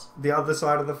 what was? The other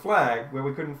side of the flag, where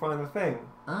we couldn't find the thing.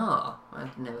 Oh, I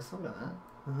never thought of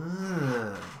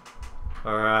that.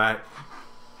 Alright.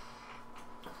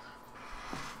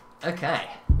 Okay,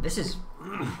 this is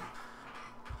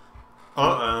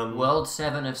World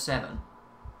 7 of 7.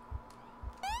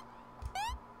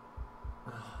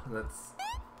 Let's...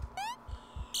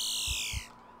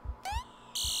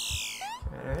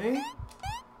 Okay.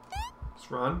 Just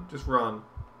run. Just run.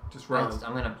 Just run.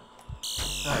 I'm gonna...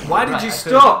 Oh, Why did you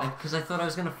stop? Because I thought I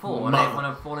was gonna fall, and I didn't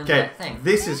want to fall into Okay, that thing.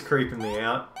 this is creeping me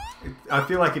out. I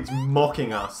feel like it's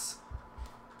mocking us.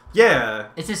 Yeah.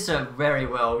 It's just a very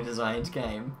well designed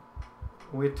game.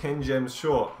 We're 10 gems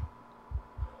short.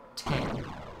 10?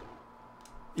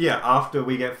 Yeah, after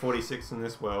we get 46 in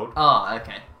this world. Oh,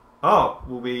 okay. Oh,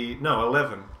 we'll be... No,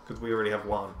 11, because we already have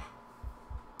 1.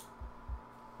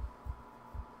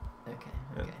 Okay,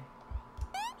 Yeah. okay.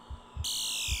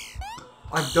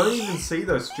 I don't even see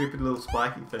those stupid little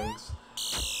spiky things.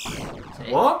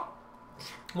 See? What?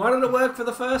 Why did it work for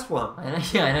the first one? I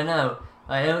don't know.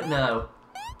 I don't know.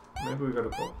 Maybe we got a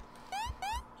ball.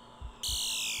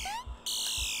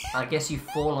 I guess you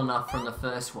fall enough from the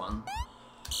first one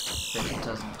that it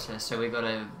doesn't. So we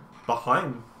gotta.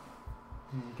 Behind.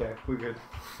 Okay, we're good.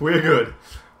 We're good.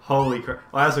 Holy crap.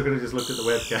 I also could have just looked at the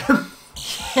webcam.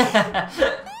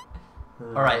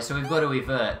 Alright, so we've got to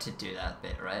revert to do that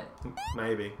bit, right?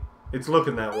 Maybe. It's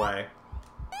looking that way.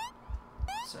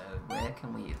 So where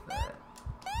can we revert?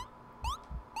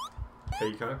 Okay,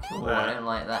 you can't kill Oh, that. I don't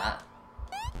like that.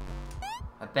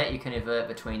 I bet you can revert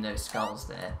between those skulls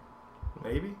there.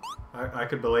 Maybe? I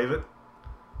could believe it.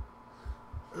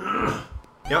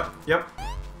 Yep.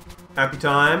 Happy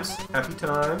times. Happy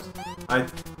times. I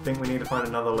think we need to find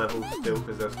another level still,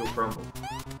 because they're still crumbled.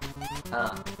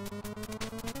 Ah.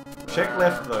 Check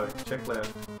left, though. Check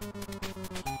left.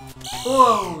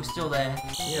 Whoa, still there.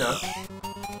 Yeah.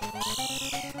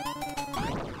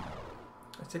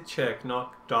 I said check,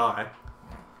 not die.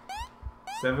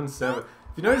 7-7. If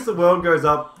you notice the world goes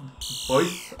up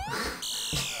both...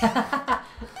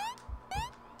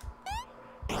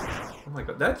 Oh my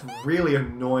god, that's really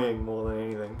annoying more than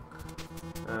anything.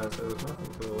 So there's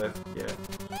nothing to the left yet.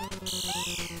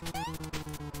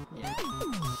 Yeah.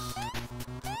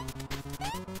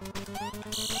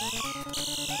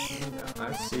 Yeah,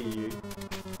 I see you.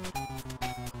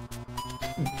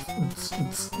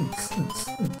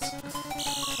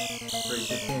 Raise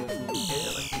your hands in the air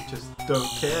like you just don't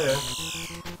care.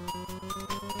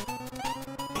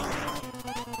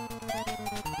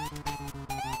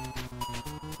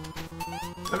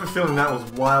 I have a feeling that was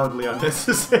wildly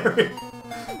unnecessary.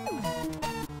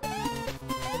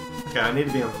 Okay, I need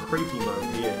to be on creepy mode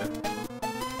here.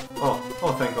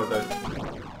 Oh, thank god those...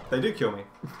 They do kill me.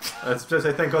 I was just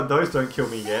say thank god those don't kill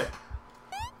me yet.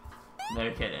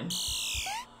 No kidding.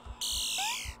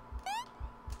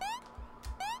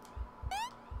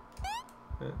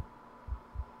 Yeah.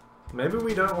 Maybe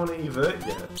we don't want to evert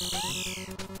yet.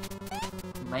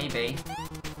 Maybe.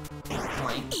 Good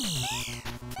point.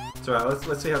 It's alright,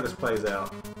 let's see how this plays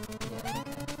out. Yeah, okay.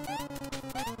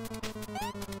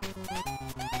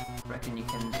 Reckon you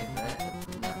can invert it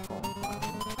in that form?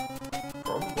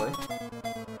 Probably.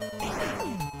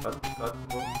 Well,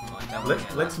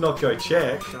 Let's not go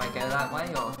check. Should I go that way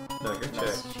or? No, go check.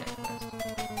 Let's check first.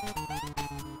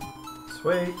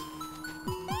 Sweet.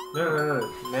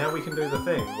 No. Now we can do the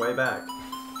thing, way back.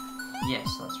 Yes,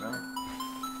 that's right.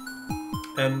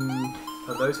 And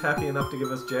are those happy enough to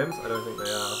give us gems? I don't think they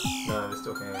are. No, they're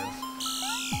still hands.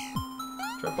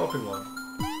 Try popping one.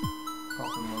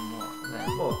 Pokemon what? Then?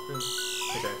 Oh,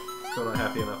 okay. Still not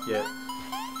happy enough yet.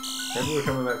 Maybe we're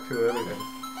coming back too early then.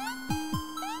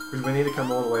 Because we need to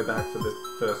come all the way back for the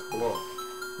first block.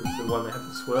 The one that had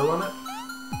the swirl on it?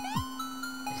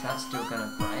 Is that still gonna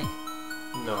break?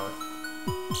 No.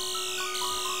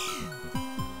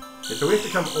 Yeah, so we have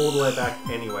to come all the way back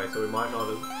anyway, so we might not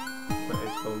have... Might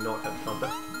as well not have come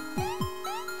back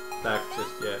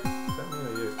just yet. Is that me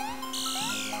or you?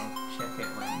 I'll check it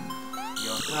when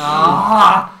you're...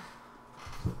 Ah!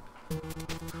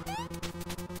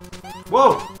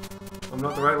 Whoa! I'm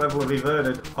not the right level of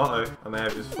everted. Uh-oh, I may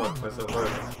have just fucked myself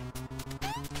over.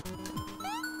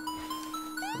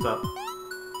 What's up?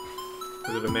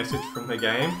 Is it a message from the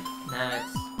game? No,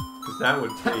 it's... Because that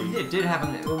would be... It did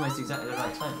happen almost exactly the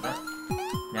right time, but that...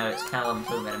 No, it's Callum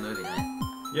talking about a movie night.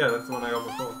 Yeah, that's the one I got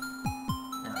before.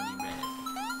 No, you read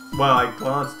it. Well, I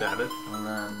glanced at it.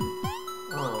 Well,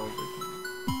 Oh, do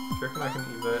you reckon I can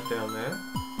evert down there?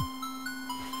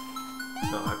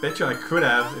 No, I bet you I could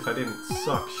have if I didn't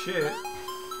suck shit.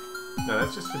 No,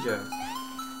 that's just for gems.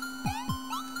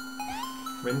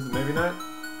 When's the movie night?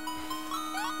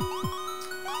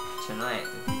 tonight,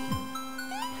 if you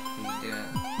can do it.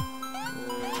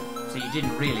 So you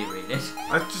didn't really read it?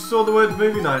 I just saw the word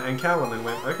movie night and Callum and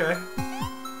went, okay.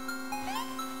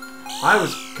 I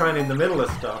was kind of in the middle of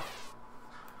stuff.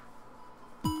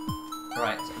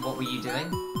 Right, so what were you doing?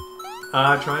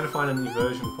 Trying to find an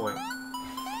eversion point.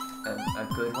 A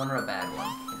good one or a bad one?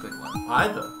 A good one.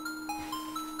 Either.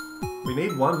 We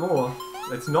need one more.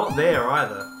 It's not there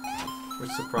either.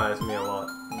 Which surprised me a lot.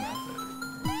 Yeah, I thought it would have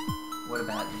been there. What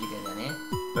about, did you go down here?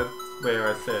 That's where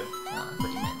I said. Oh, I thought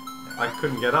you meant... I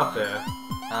couldn't get up there.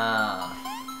 Ah.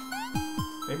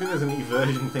 Maybe there's an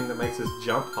eversion thing that makes us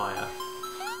jump higher.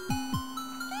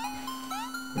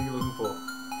 What are you looking for?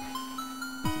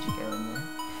 Did you go in there?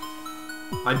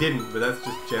 I didn't, but that's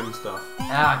just gem stuff.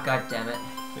 Ah, god damn it.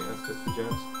 I think that's just for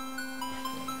gems.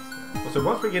 Yeah, that's right. So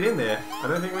once we get in there, I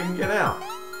don't think we can get out.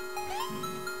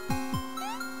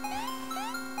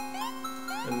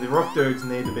 And the rock dudes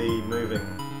need to be moving.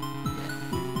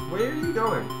 Where are you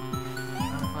going? I'm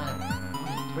trying to find a...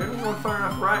 We haven't gone far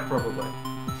enough right, probably.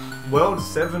 World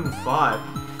 7-5.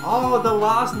 Oh, the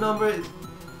last number is...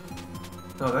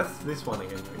 Oh, that's this one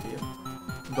again right here.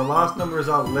 The last number is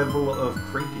our level of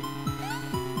creepy.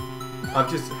 I've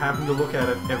just happened to look at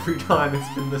it every time it's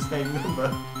been the same number.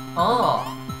 Oh!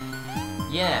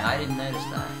 Yeah, I didn't notice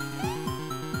that.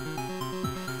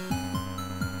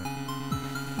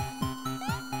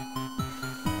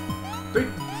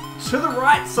 Dude, to the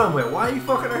right somewhere. Why are you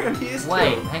fucking around here still?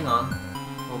 Wait, hang on.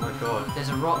 Oh my god. There's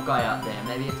a rock guy up there.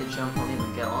 Maybe you have to jump on him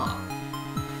and go up.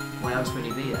 Why else would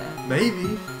he be there?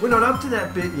 Maybe. We're not up to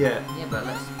that bit yet. Yeah, but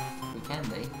let's... We can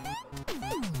be.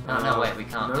 Oh, no, wait, we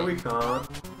can't No, be. we can't.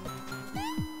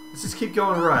 Let's just keep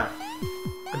going right.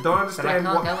 I don't But I understand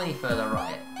can't what... go any further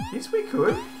right. Yes, we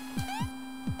could.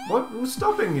 What was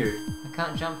stopping you? I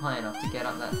can't jump high enough to get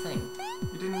up that thing.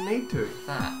 You didn't need to.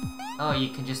 That. Oh, you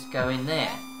can just go in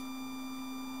there.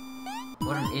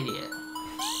 What an idiot.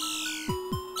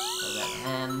 So that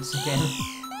hands again.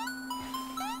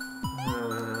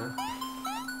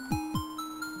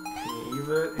 Can you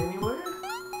evert anywhere?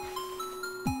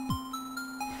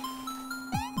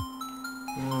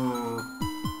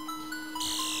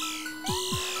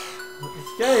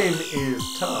 This game is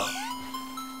tough.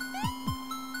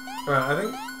 Alright, I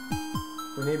think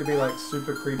we need to be like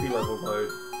super creepy level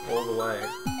mode all the way.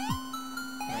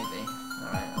 Maybe.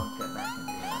 Alright, I'll get back and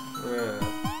do that. Yeah.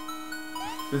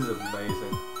 This is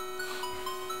amazing.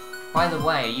 By the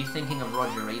way, are you thinking of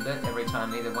Roger Ebert every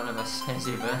time either one of us says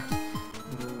Ebert?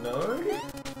 No?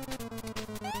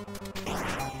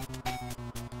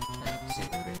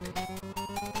 Super creepy.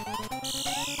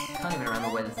 Can't even remember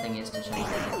where the thing is to change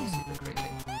that. It's super creepy.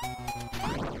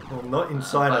 Well, not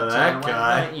inside of But, that why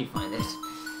guy. don't you find it?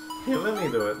 Yeah, let me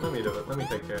do it. Let me do it. Let me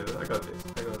take care of it. I got this.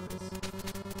 I got this.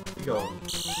 You go on.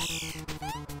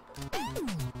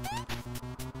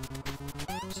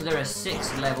 So there are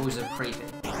 6 levels of creepy.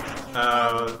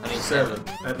 I mean, 7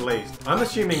 at least. I'm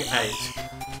assuming 8.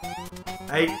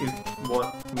 8 is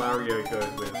what Mario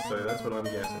goes with, so that's what I'm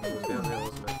guessing. It was down there,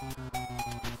 wasn't it?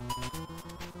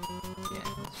 Yeah,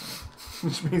 that's right.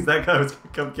 Which means that guy was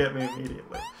gonna come get me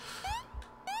immediately.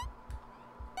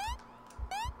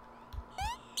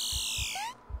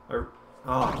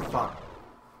 Oh, fuck.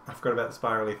 I forgot about the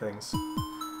spirally things.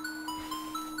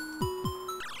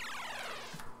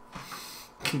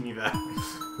 Give me that.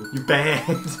 You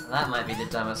banned. That might be the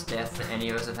dumbest death that any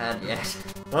of us have had yet.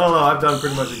 Oh no, I've done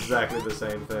pretty much exactly the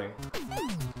same thing.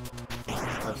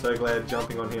 I'm so glad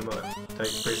jumping on him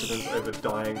takes precedence over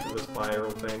dying to the spiral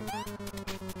thing.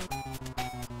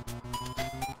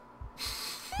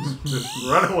 Just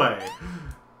run away.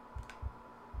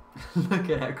 Look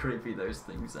at how creepy those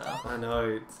things are. I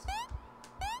know.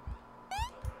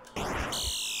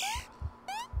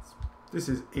 This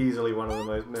is easily one of the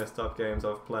most messed up games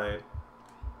I've played.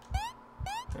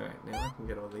 Alright, now I can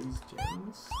get all these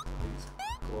gems. These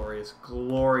glorious,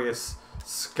 glorious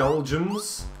skull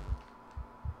gems.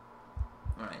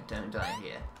 Alright, don't die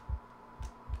here.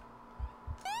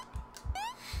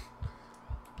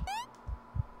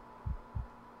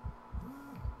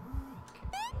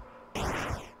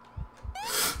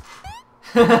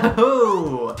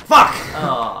 Ooh! Fuck!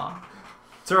 Oh.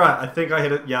 It's alright, I think I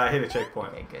hit it. Yeah, I hit a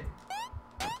checkpoint. Okay, good.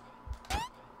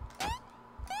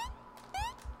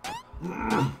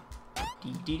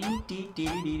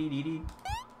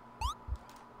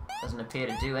 Doesn't appear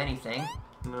to do anything.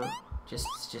 No.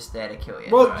 Just there to kill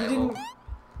you. Well, Right, you didn't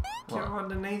well, go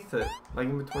underneath it, like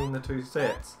in between the two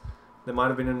sets. There might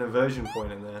have been an inversion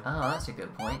point in there. oh, that's a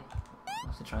good point. I'll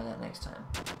have to try that next time.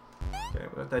 Okay,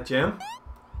 we got that gem.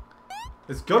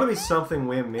 There's got to be something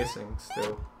we're missing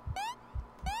still.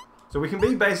 So we can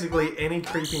be basically any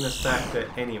creepiness factor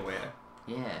anywhere.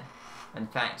 Yeah. In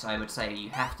fact, I would say you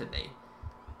have to be.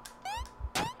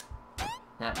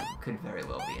 That could very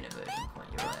well be an inversion point,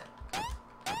 you're right.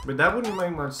 But that wouldn't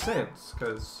make much sense,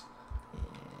 because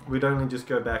we'd only just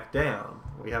go back down.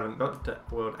 We haven't got to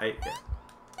World 8 yet.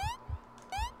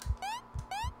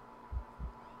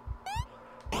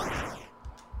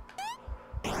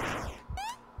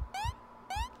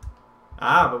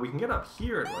 Ah, but we can get up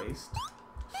here at least.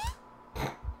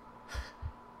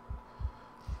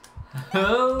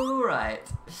 Oh, right.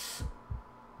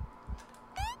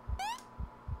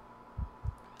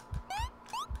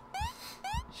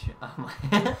 Oh my.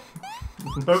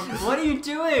 Nope. What are you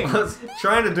doing? I was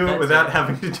trying to do it without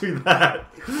having to do that.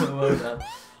 Well done.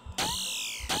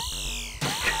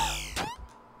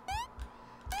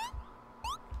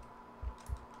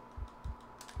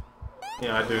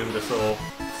 Yeah, I doomed us all.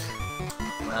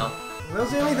 Well, That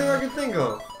was the only thing I could think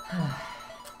of.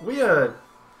 We are...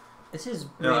 this is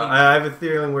really... I have a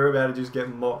feeling we're about to just get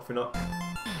mocked for not...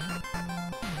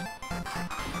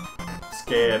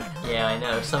 Scared. Yeah, I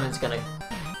know. Something's gonna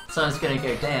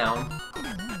go down.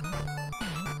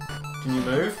 Can you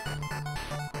move?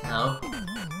 No.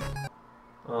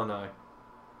 Oh no.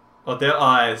 Oh, their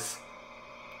eyes.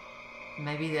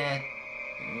 Maybe they're...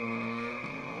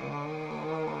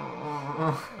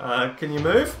 Can you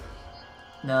move?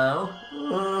 No.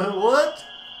 What?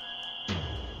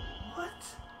 What?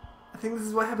 I think this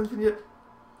is what happens when you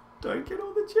don't get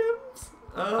all the gems.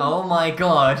 Oh my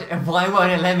god, why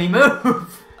won't it let me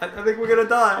move? I think we're gonna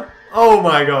die. Oh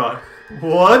my god.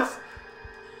 What?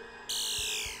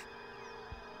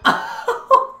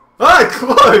 Ah,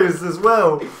 close as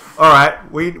well.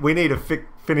 Alright, we need to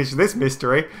finish this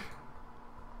mystery.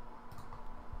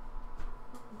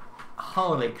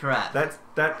 Holy crap.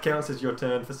 That counts as your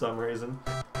turn for some reason.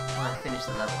 Well, I finished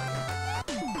the level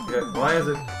again. Yeah, why is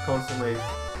it constantly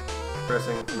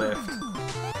pressing left?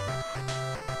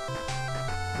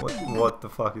 What the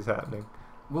fuck is happening?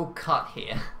 We'll cut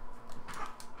here.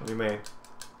 What do you mean?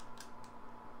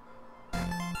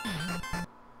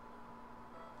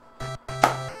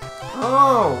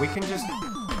 Oh, we can just...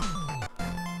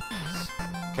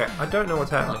 Okay, I don't know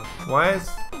what's happening. Why is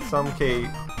some key...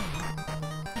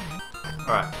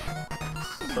 Alright.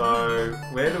 So,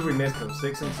 where did we miss them?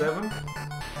 6 and 7?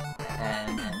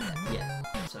 And yeah.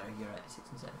 Sorry, you're right, 6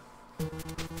 and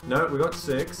 7. No, we got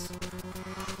 6. Did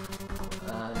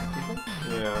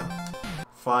we? Yeah.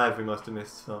 5 we must have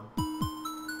missed some.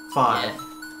 5.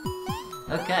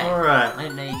 Yeah. Okay. Alright. I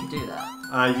didn't know you could do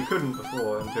that. You couldn't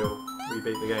before until we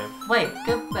beat the game. Wait,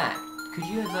 go back. Could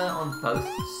you avert on both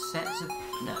sets of... No.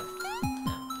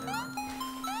 No, never mind.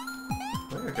 I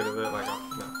think I could have it like a...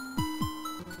 No.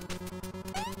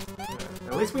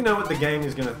 At least we know what the game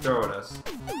is going to throw at us.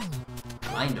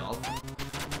 Kind of.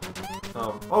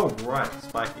 Oh, right.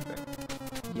 Spiky thing.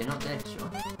 You're not dead,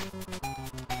 sure.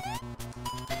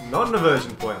 Not an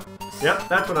aversion point. Yep,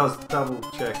 that's what I was double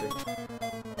checking.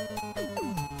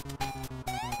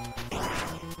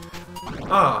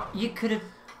 Ah, You could have...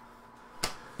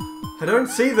 I don't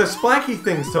see the spiky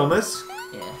things, Thomas.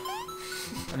 Yeah.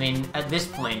 I mean, at this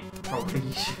point, probably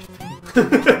you should be.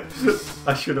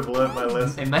 I should have learnt my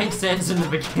lesson. It made sense in the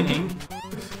beginning.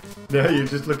 Now you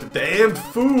just look a damn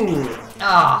fool.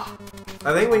 Ah!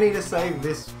 I think we need to save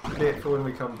this bit for when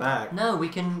we come back. No, we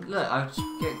can... Look, I'll just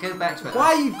go back to it.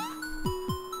 Why are you...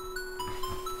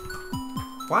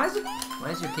 Why is it... Why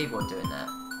is your keyboard doing that?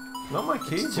 Not my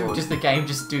keyboard. Just the game,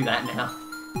 just do that now.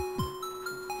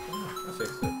 I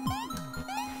fixed it.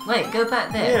 Wait, go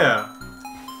back there. Yeah.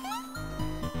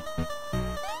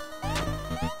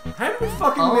 How did we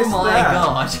fucking Oh miss my that?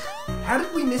 god. How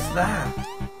did we miss that?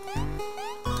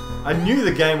 I knew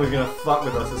the game was gonna fuck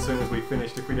with us as soon as we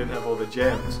finished if we didn't have all the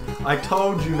gems. I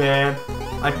told you, man.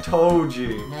 I told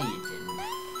you. No, you didn't.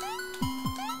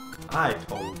 I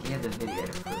told you. You have the video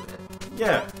to prove it.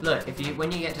 Yeah. Look,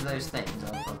 when you get to those things,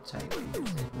 I'll tell you what you do.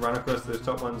 Run across those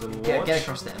top ones and watch. Get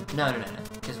across them. No.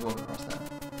 Just walk across them.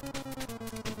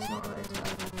 It's not related to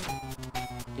that.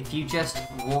 If you just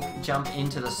jump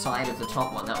into the side of the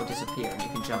top one, that will disappear and you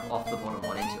can jump off the bottom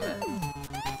one into it.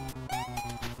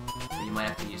 But you might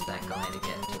have to use that guy to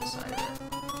get to the side of it.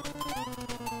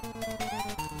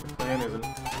 The plan isn't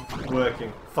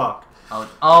working. Fuck.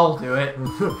 I'll do it.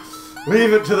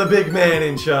 Leave it to the big man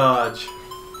in charge.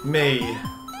 Me.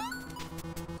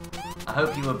 I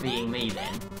hope you were being me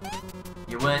then.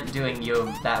 You weren't doing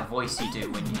that voice you do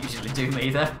when you usually do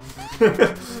me though.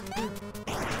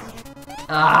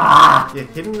 Ah! Yeah,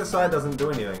 hitting the side doesn't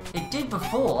do anything. It did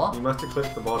before. You must have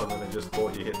clicked the bottom and then just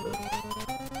thought you hit the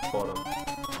bottom.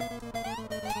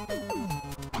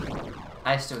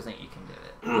 I still think you can do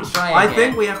it. Try again. I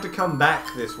think we have to come back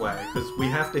this way because we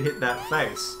have to hit that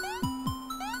face.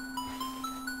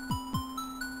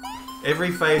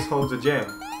 Every face holds a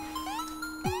gem.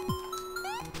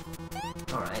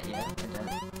 Alright, yeah, I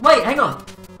don't. Wait, hang on!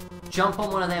 Jump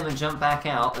on one of them and jump back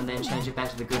out and then change it back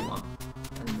to the good one.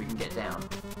 And then we can get down.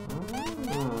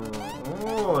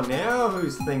 Oh, now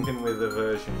who's thinking with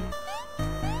Eversion?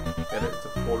 Get it? It's a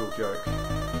portal joke.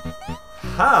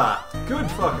 Ha!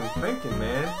 Good fucking thinking,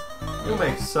 man. You'll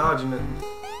make Sergeant in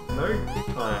no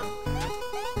time.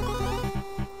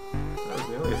 That was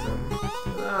nearly a sentence.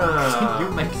 Ah. You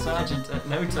make Sergeant at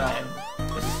no time.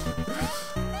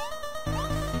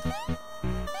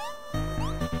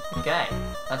 Okay,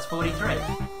 that's 43.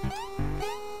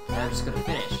 Now I've just got to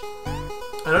finish.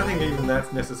 I don't think even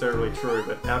that's necessarily true,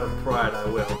 but out of pride I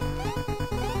will. I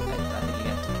think you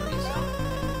have to kill yourself.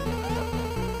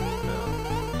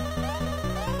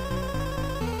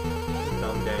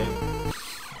 Dumb game.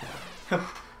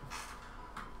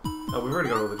 Oh, we've already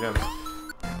got all the gems.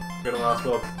 Go to the last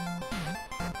block.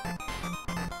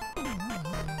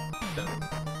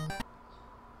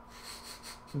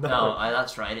 No,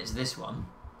 that's right, it's this one.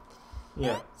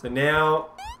 Yeah, so now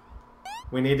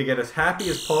we need to get as happy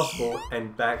as possible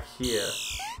and back here.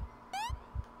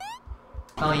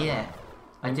 Oh yeah,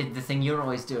 I did the thing you're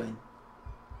always doing.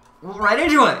 Walk right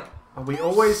into it! We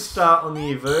always start on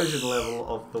the eversion level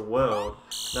of the world.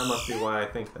 That must be why I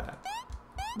think that.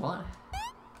 What?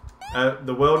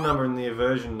 The world number and the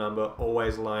eversion number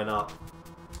always line up.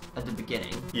 At the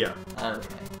beginning? Yeah.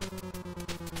 Okay.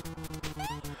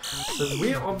 So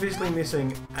we're obviously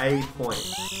missing a point.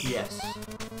 Yes.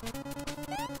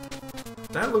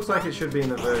 That looks like it should be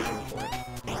an eversion point.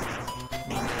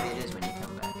 Maybe it is when you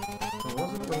come back. It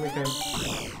wasn't when we came...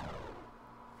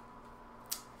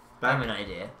 I have an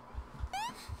idea.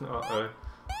 Uh-oh.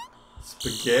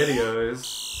 SpaghettiOs.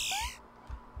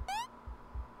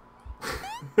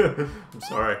 I'm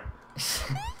sorry.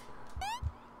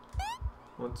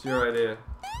 What's your idea?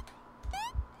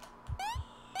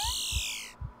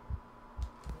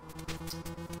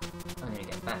 I'm gonna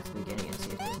get back to the beginning and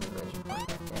see if there's an version point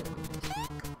back there that we missed.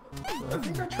 I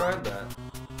think I tried that,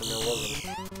 and there wasn't.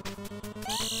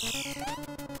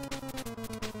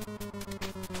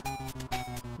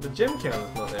 The gem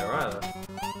counter's not there either.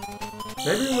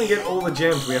 Maybe when we get all the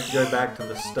gems, we have to go back to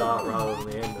the start rather than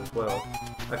the end as well.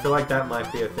 I feel like that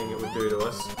might be a thing it would do to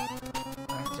us.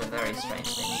 That's a very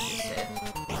strange thing you just said.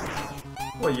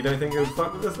 What, you don't think it would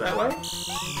fuck with us that way?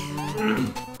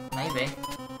 Maybe.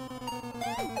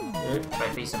 Yeah.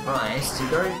 Don't be surprised. We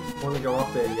don't want to go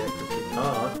up there yet because we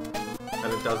can't,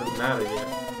 and it doesn't matter yet.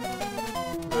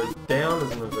 So down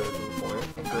is an aversion point.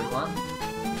 A good one?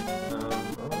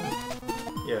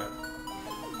 Yeah.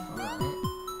 Alright.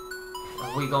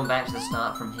 Have we gone back to the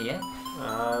start from here?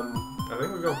 I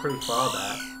think we've gone pretty far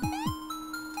back.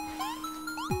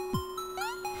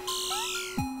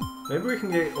 Maybe we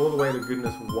can get all the way to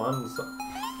goodness 1.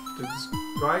 Did this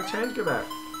strike change? Go back.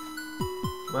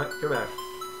 Right, go back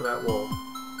to that wall.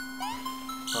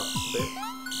 Up a bit.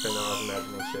 Okay, no, I was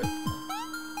imagining shit.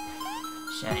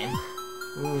 Shame.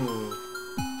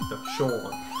 The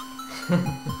Sean.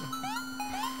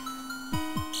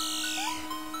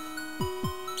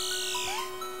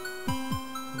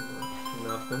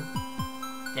 Nothing.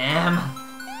 Damn!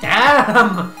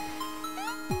 Damn!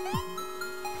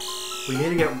 We need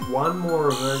to get one more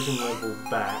reversion level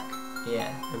back.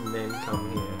 Yeah. And then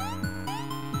come here.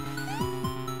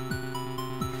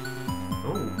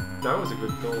 Oh, that was a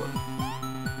good thought.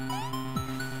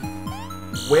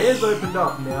 Where's opened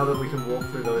up now that we can walk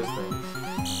through those things?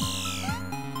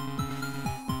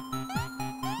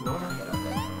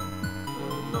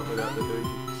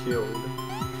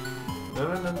 No,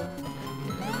 no, no, no.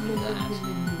 Do that.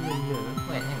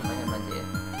 Wait, hang on, I got an idea.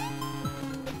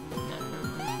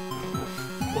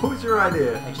 No. What was your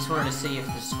idea? I just wanted to see if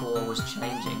the score was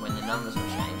changing when the numbers were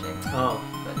changing. Oh.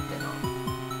 But they're not.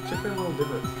 Check them little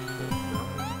divots.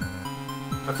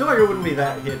 I feel like it wouldn't be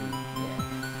that hidden.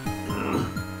 Yeah.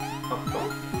 Up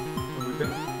top? Where we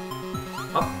been?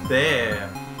 Up there.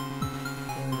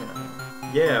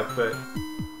 Yeah, but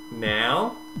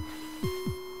now?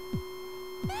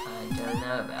 I don't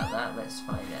know about that. Let's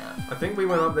find out. I think we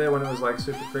went up there when it was like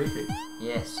super creepy.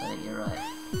 Yes, I think you're right.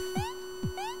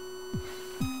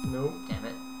 Nope. Damn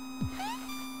it.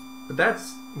 But that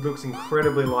looks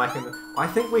incredibly like an... I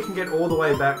think we can get all the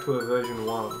way back to a version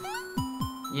 1.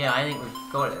 Yeah, I think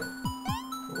we've got it.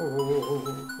 Whoa, whoa, whoa,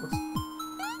 whoa.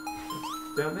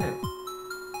 What's down there?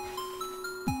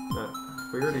 No.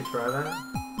 We already try that?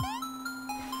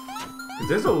 Because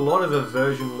there's a lot of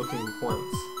aversion looking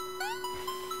points.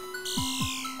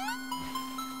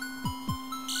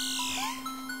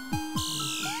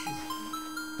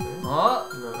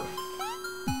 What? No.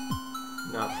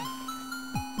 No.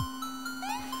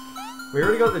 We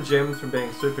already got the gems from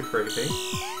being super creepy.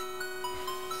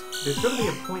 There's got to be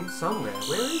a point somewhere.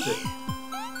 Where is it?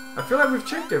 I feel like we've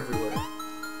checked everywhere.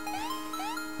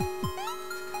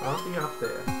 Can't be up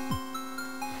there.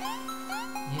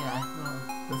 Yeah,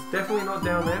 It's definitely not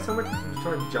down there somewhere. Can you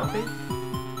try jumping?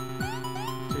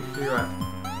 You're right.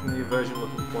 In the aversion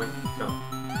looking point, jump.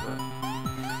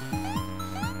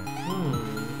 No.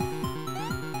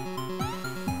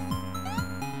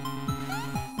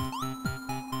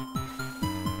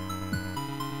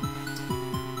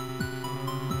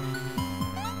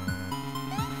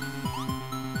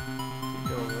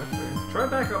 Try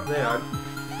back up there.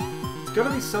 It's got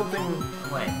to be something.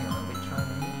 Wait, hang on. We try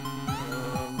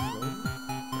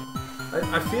that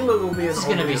I feel it will be. This is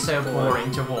going to be so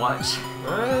boring to watch.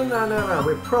 No, no, no, no.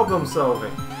 We're problem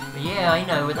solving. Yeah, I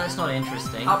know, but that's not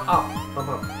interesting. Up, up, up,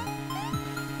 up.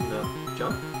 No,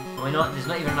 jump. We're not. There's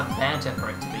not even enough banter for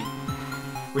it to be.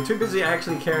 We're too busy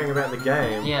actually caring about the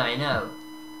game. Yeah, I know.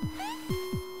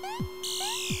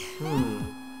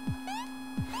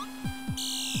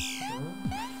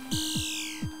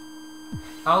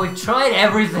 Oh, we've tried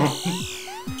everything!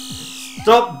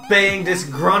 Stop being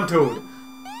disgruntled!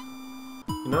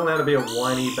 You're not allowed to be a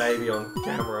whiny baby on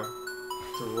camera.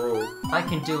 It's a rule. I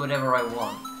can do whatever I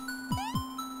want.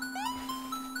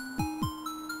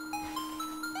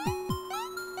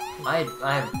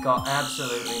 I've got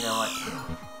absolutely no idea.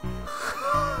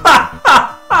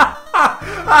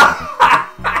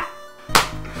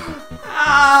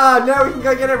 Ah! Now we can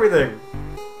go get everything!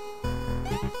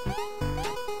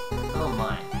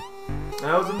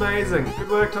 That was amazing. Good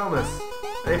work, Thomas.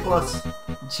 A+.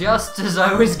 Just as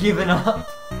I was giving up.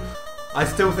 I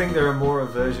still think there are more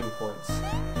aversion points.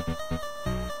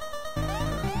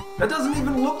 That doesn't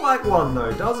even look like one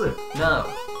though, does it? No.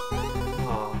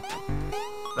 Oh.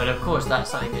 But of course that's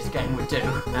something this game would do.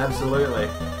 Absolutely.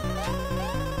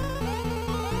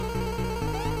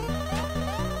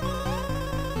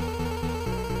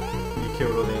 You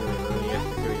killed all the enemies and then you have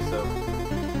to kill yourself.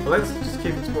 But let's just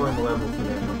keep exploring the level for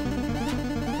now.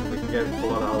 Get a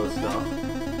lot of other stuff.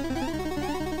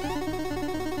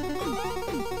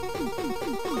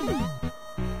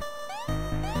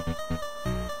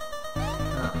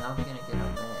 Oh, how are we gonna get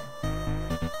up there?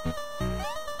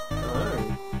 No.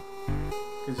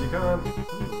 Because you can't...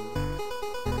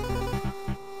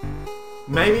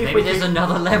 Maybe there's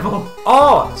another level.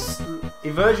 Oh!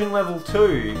 Eversion level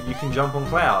 2, you can jump on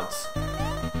clouds.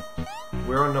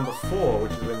 We're on number 4,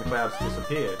 which is when the clouds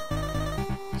disappeared.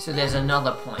 So there's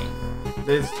another point.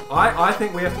 I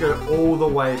think we have to go all the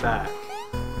way back.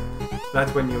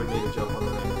 That's when you would need to jump on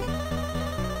the enemy.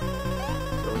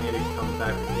 So we need to come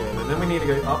back again. And then we need to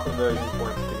go up the version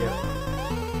points to get them.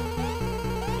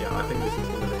 Yeah, I think this is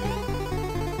going to be...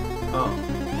 Oh,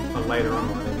 a later on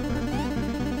one anyway.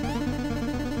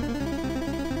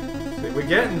 See, we're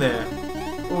getting there.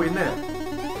 Oh, in there.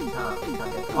 You can't get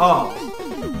there. Oh!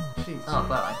 Jeez. Oh,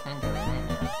 well, I can go in there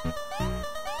now.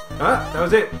 Ah, that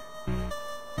was it.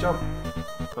 Jump.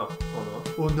 Oh, or not.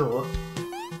 Or not.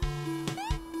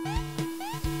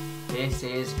 This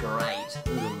is great.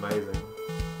 This is amazing.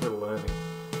 We're learning.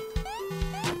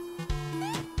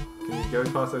 Can you go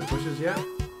past those bushes yet? I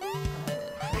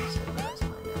think so, but let's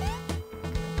find out.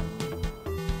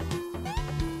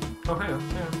 Oh, hang on.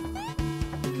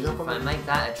 Did you jump on If I that? make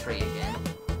that a tree again,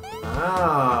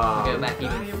 Ah! we go back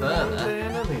even further. The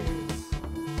enemies.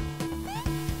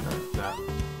 No.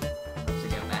 to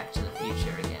go back to the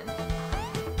future again.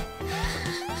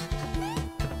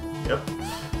 Yep.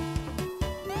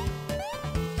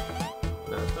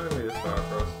 No, it's not gonna be this far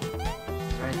across.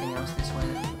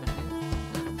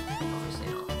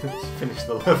 finish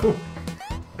the level.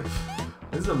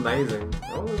 This is amazing.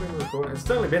 How long have we been recording? It's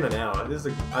only been an hour. I think this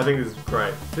is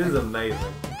great. This is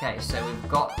amazing. Okay, so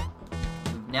we've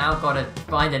now got to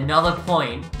find another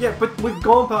point. Yeah, but we've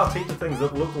gone past heaps of things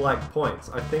that look like points.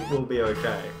 I think we'll be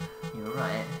okay. You're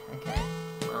right. Okay.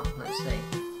 Well, let's see.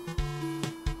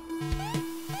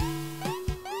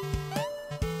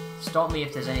 Stop me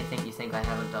if there's anything you think I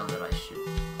haven't done that I should do.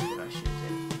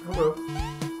 I will.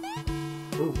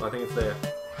 Ooh, I think it's there.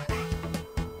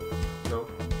 Nope.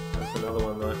 That's another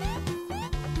one though.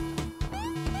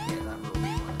 Yeah, that will be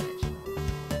one eventually.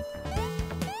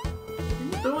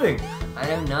 What are you doing? I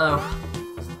don't know.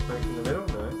 Is it break in the middle?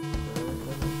 No.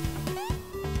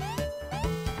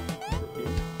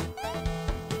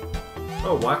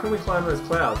 Oh, why can we climb those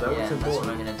clouds? That looks that's what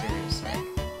I'm important. gonna do in a sec.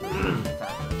 In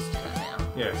fact, let's do that now.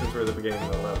 Yeah, since we're at the beginning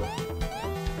of the level.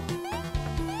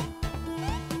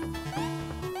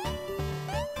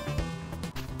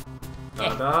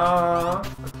 Ta-da!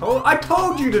 I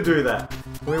told you to do that!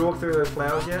 Can we walk through those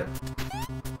flowers yet?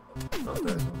 Not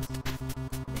those ones.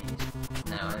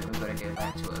 Now we've got to go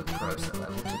back to a grosser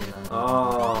level to do that.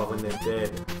 Oh, when they're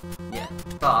dead. Yeah,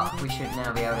 but we should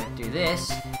now be able to do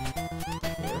this. Yeah.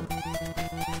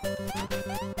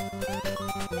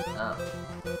 Oh.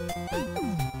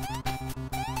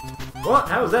 What?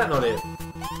 How is that not it?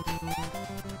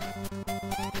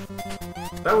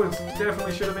 That was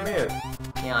definitely should have been it.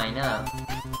 Yeah, I know.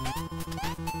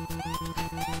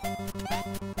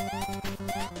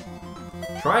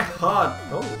 Try hard.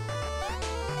 Oh.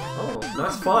 Oh,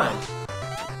 nice find.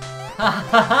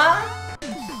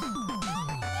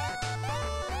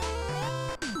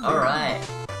 Alright.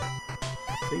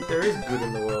 See, there is good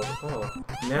in the world. Oh.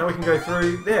 Now we can go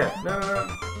through there. No, no, no.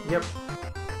 Yep.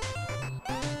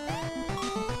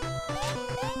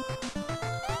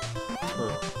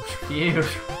 Oh. Phew.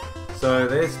 So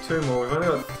there's 2 more. We've only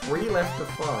got 3 left to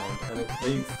find, and it's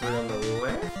these 3 on the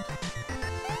left.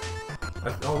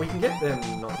 Oh, we can get them.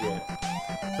 Not yet.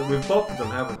 But we've bopped them,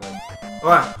 haven't we?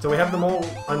 Alright, so we have them all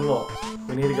unlocked.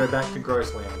 We need to go back to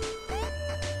Grossland.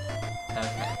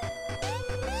 Okay.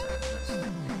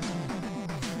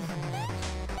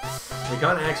 We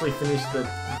can't actually finish the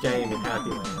game in Happy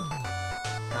Land.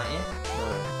 Can't you? No.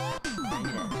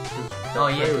 Yeah. Oh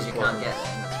yeah, because you can't get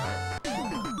there, that's right.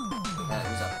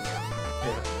 It was up here.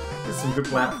 Yeah. There's some good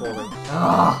platforming.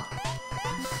 Oh!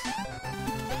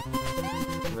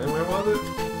 And then where was it?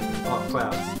 Oh,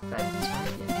 clouds. That's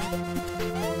right, yeah.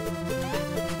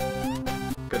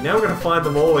 Good, now we're gonna find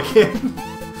them all again.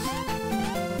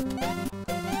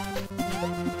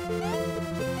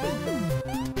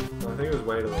 I think it was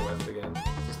way to the left again.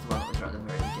 Just the one that was right at the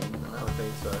very beginning of the I level.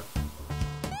 think so.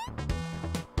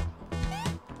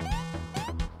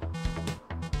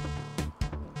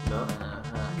 No.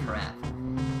 Crap.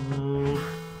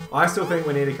 I still think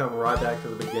we need to come right back to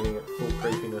the beginning at full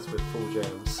creepiness with full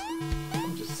gems.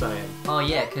 I'm just saying. Oh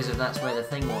yeah, because that's where the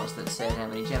thing was that said how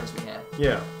many gems we had.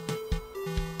 Yeah.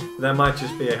 That might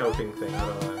just be a helping thing, I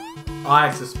don't know.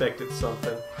 I suspect it's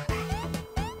something.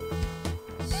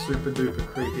 Super duper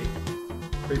creepy.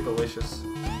 Creepalicious.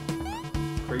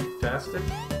 Creeptastic?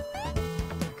 I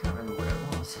can't remember what it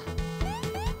was.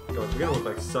 God, we're gonna look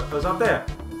like suckers up there!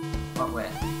 What,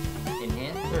 where? In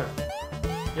here? Yeah.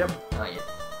 Yep. Oh yeah.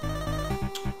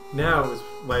 Now it was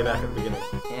way back at the beginning.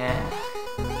 Yeah.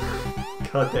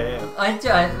 God damn.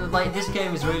 Like, this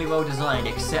game is really well designed,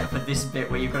 except for this bit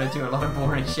where you've got to do a lot of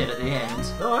boring shit at the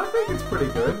end. No, I think it's pretty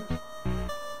good.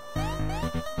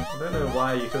 I don't know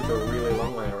why you took a really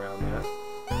long way around that.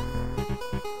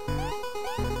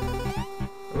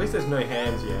 At least there's no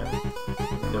hands yet.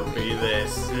 They'll be there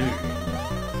soon.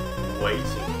 Waiting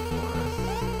for us.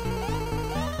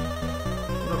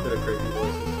 Not bit of creepy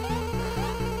voices.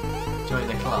 Join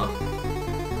the club.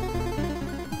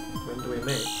 When do we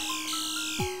meet?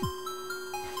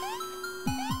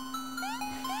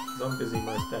 I'm busy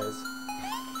most days.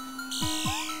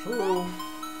 Ooh.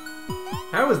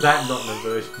 How is that not an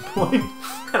inversion point?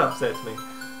 That upsets me.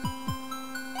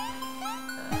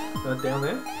 Down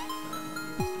there?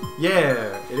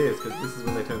 Yeah, it is, because this is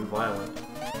when they turn violent.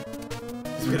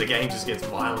 This is where the game just gets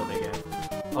violent again.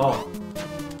 Oh.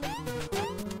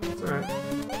 It's alright.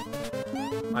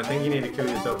 I think you need to kill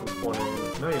yourself and spawn in.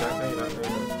 No, you don't. No, you don't. No, you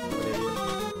don't.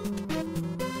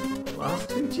 Last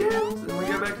 2 gems, and we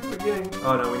go back to the beginning.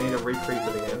 Oh no, we need to re-creep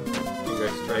it again. We go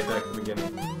straight back to the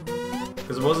beginning.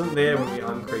 Because it wasn't there when we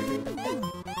uncreeped it.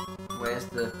 Where's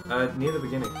the... Near the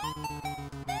beginning.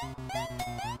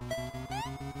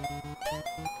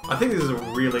 I think this is a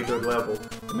really good level.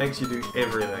 It makes you do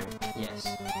everything. Yes.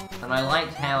 And And I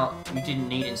liked how you didn't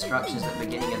need instructions at the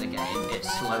beginning of the game. It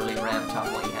slowly ramped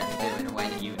up what you had to do in a way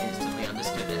that you instantly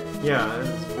understood it. Yeah, this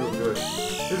is real good.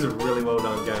 This is a really well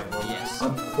done game. Yes.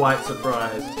 I'm quite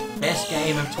surprised. Best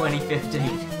game of 2015.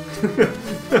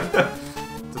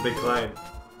 It's a big claim.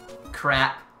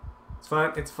 Crap. It's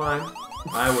fine. It's fine.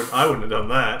 I wouldn't have done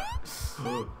that.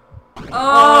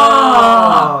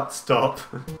 Oh! Stop.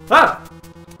 Ah!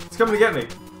 It's coming to get me.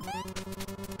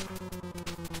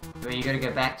 Well, you gotta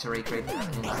go back to recreate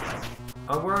that.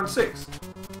 Oh, we're on 6.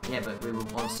 Yeah, but we were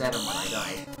on 7 when I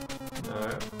died.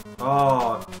 No.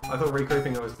 Oh, I thought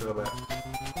recreeping was to the left.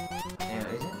 Yeah,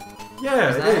 is it? Yeah,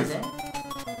 Is it that is. it?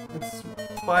 It's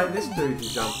by this dude you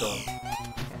jumped on.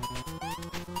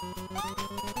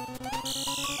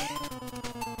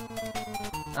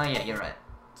 Oh yeah, you're right.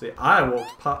 See, I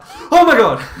walked past. Oh my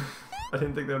god! I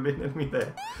didn't think there would be an enemy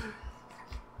there.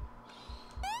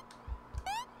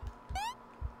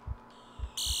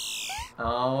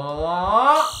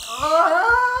 Oh.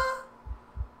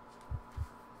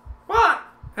 What?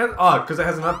 Oh, because it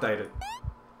hasn't updated.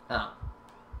 Oh.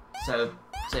 So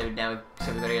now, we gotta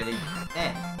go to the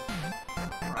end.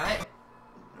 Right?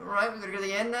 Right, we gotta go to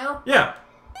the end now? Yeah.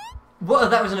 Whoa,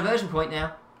 that was an Eversion point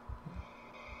now.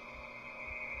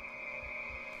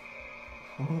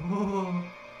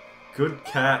 Good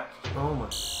catch. Oh my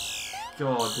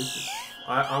god, this is...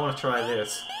 I want to try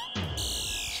this.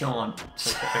 Sean.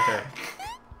 Okay.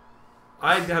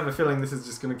 I have a feeling this is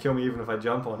just going to kill me even if I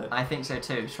jump on it. I think so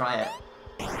too. Try it.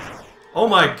 Oh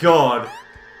my god.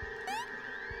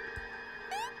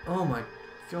 Oh my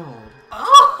god.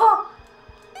 Oh!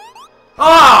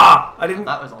 Ah! I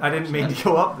didn't mean to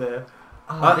go up there.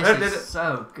 Oh, this is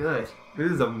so good.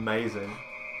 This is amazing.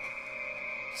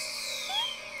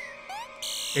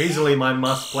 Easily my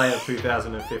must-play of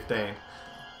 2015.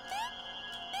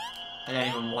 I don't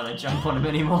even want to jump on him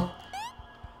anymore.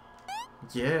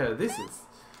 Yeah, this is...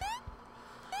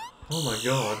 Oh my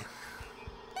god.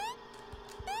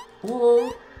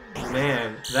 Whoa.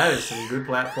 Man, that is some good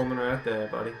platforming right there,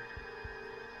 buddy.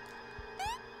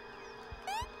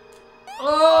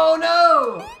 Oh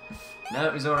no! No,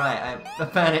 it was alright. I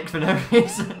panicked for no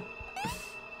reason.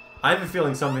 I have a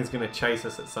feeling something's going to chase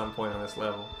us at some point on this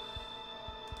level.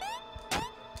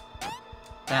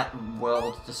 That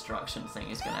world destruction thing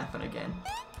is going to happen again.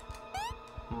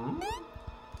 Hmm?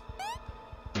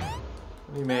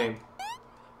 What do you mean?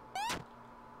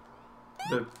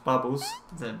 The bubbles?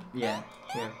 Yeah.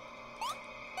 Yeah.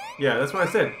 Yeah, that's what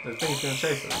I said. The thing's going to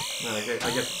chase us. No,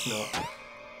 I guess it's not.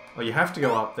 Oh, you have to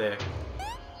go up there.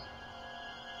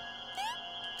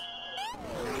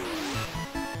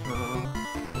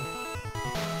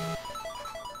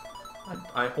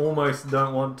 I almost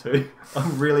don't want to.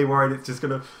 I'm really worried it's just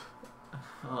gonna...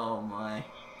 Oh my.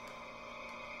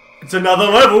 It's another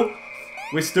level!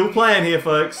 We're still playing here,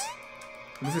 folks.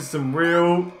 This is some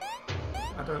real...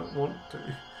 I don't want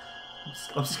to.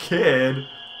 I'm scared.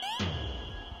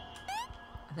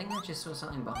 I think I just saw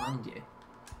something behind you.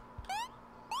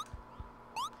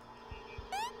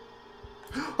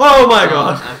 Oh my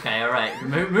god! Okay, alright.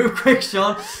 Move quick,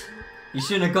 Sean. You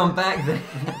shouldn't have gone back there.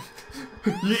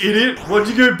 You idiot! What'd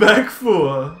you go back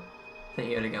for? I think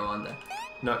you gotta go under.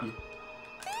 No, you...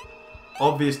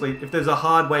 Obviously, if there's a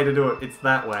hard way to do it, it's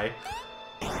that way.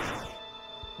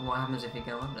 What happens if you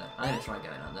go under? I'm gonna try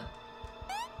going under.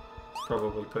 It's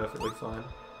probably perfectly fine.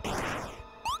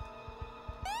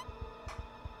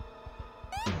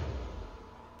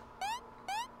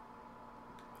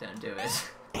 Don't do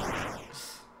it.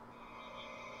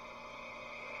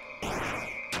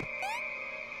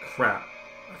 Crap.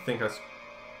 I think I...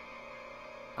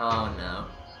 Oh no.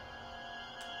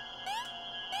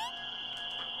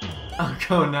 Oh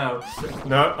god, no.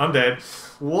 No, I'm dead.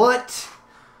 What?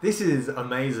 This is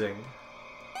amazing.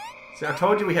 See, I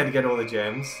told you we had to get all the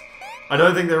gems. I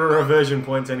don't think there are reversion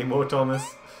points anymore, Thomas.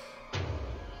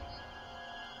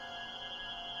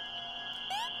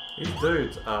 These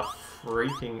dudes are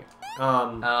freaking...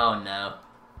 Oh no.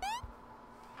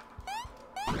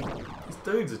 These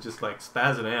dudes are just like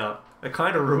spazzing out. It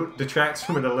kind of detracts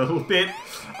from it a little bit.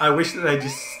 I wish that they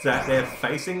just sat there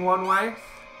facing one way.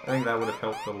 I think that would have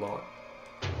helped a lot.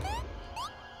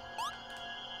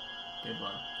 Good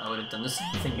one. I would have done the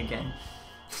same thing again.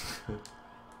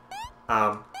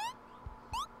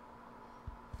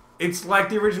 It's like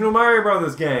the original Mario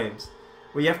Brothers games,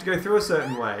 where you have to go through a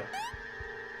certain way.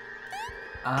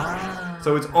 Ah.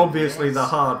 So it's obviously the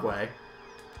hard way.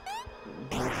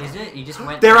 Is it? You just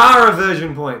went... There are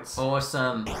reversion points!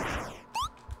 Awesome.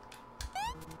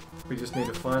 We just need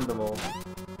to find them all.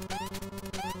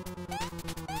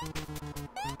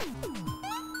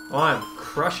 I'm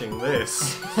crushing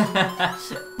this.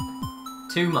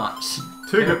 Too much.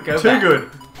 Too good. Go Too back.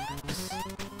 good.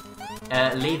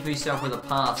 Leave yourself with a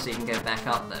path so you can go back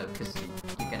up though, because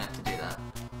you're gonna have to do that.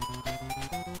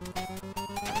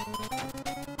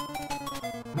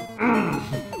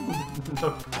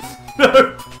 No.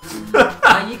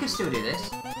 No. You can still do this,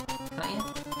 can't you?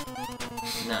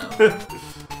 No.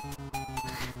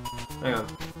 Hang on.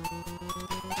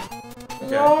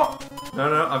 Okay. No,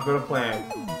 no, I've got a plan.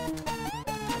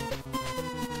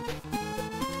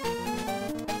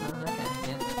 Okay,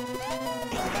 yeah.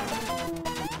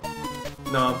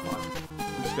 No, I'm fine.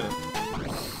 I'm just gonna.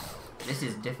 This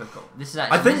is difficult. This is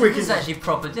actually. I think we this is can- actually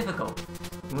proper difficult.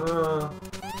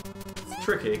 It's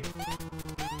tricky.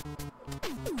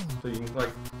 So you can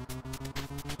like.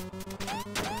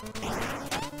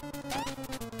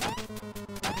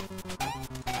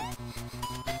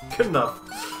 Good enough.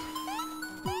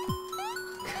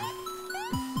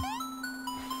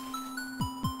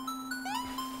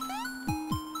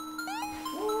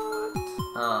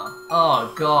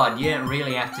 Oh god, you don't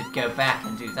really have to go back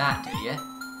and do that, do you?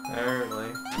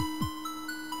 Apparently.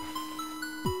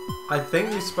 I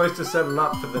think you're supposed to set it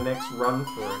up for the next run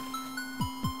through.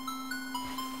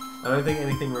 I don't think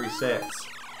anything resets.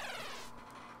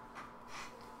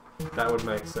 That would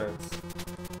make sense.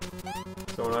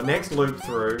 So on our next loop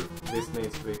through, this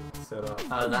needs to be set up.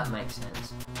 Oh, that makes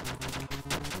sense.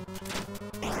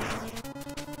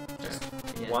 Just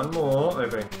Yeah. one more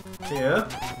over here.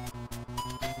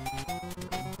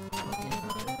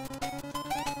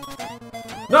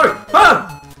 No!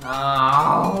 Ah!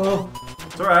 Oh!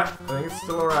 It's alright. I think it's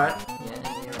still alright. Yeah,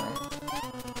 you're right.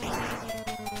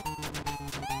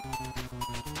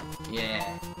 Yeah.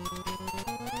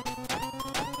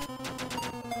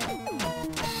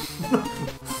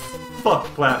 Fuck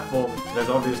platform. There's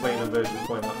obviously an inversion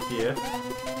point up here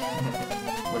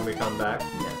when we come back.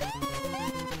 Yeah.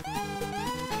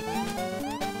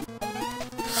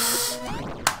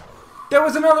 There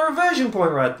was another inversion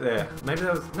point right there. Maybe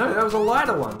that was... No, that was a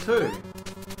lighter one too.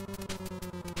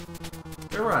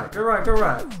 Go right, go right, go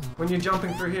right. When you're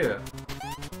jumping through here.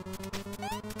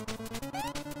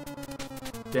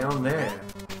 Down there.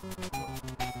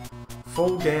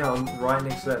 Fall down right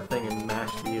next to that thing and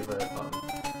mash the invert button.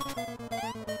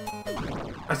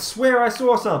 I swear I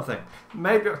saw something.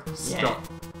 Maybe... Stop.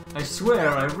 I swear,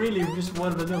 I really just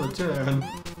wanted another turn.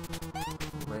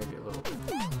 Maybe a little bit.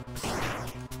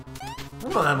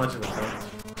 I'm not that much of a coach.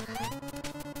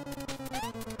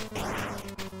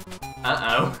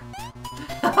 Uh-oh.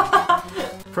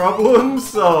 Problem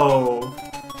solved.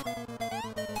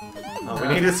 Oh, we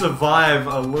need to survive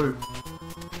a loop.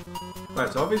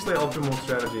 Right, so obviously optimal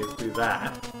strategy is do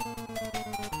that.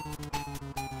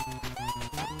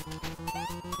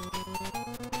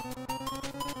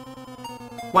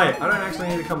 Wait, I don't actually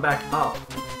need to come back up.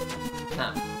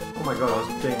 No. Oh my god, I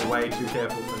was being way too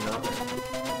careful for nothing.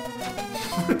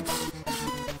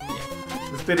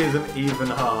 This bit isn't even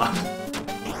hard.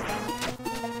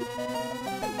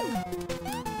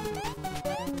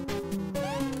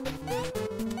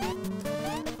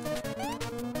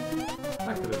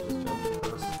 I could have just jumped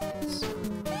across.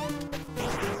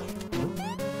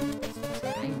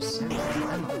 I'm so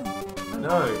clever.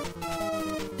 No.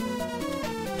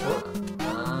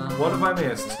 What have I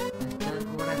missed? I don't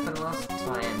know what happened last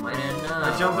time. I don't know.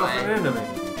 I jumped off an enemy.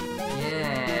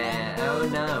 Yeah. Oh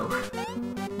no.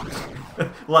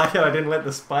 Like how I didn't let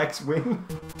the spikes win.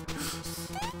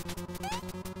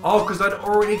 Oh, because I'd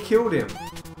already killed him.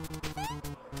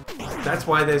 That's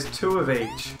why there's two of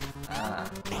each.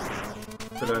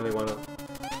 But only one of...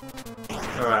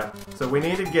 Alright, so we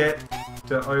need to get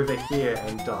to over here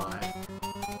and die.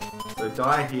 So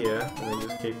die here, and then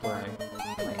just keep playing.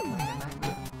 Wait, can I go back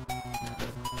now?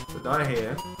 So die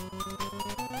here.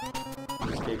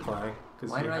 Just keep playing.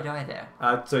 Why did I die there?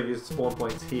 So your spawn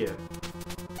point's here.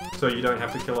 So you don't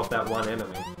have to kill off that one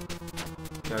enemy.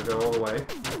 Now go all the way.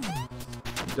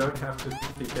 You don't have to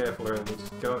be careful or anything,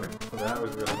 just go. Well, that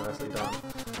was really nicely done.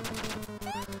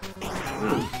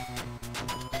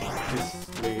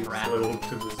 This leaves little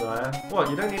to desire. What,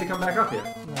 you don't need to come back up here?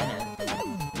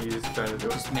 Yeah. You just trying to do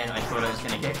it. Just meant I thought I was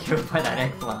gonna get killed by that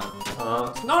eggplant.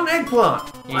 It's not an eggplant!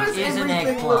 Why It does is an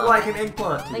everything look eggplant. like an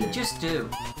eggplant to They you? just do.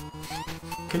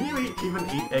 Can you even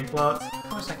eat eggplants? Of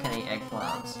course I can eat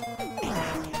eggplants.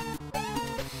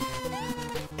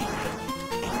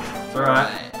 It's alright.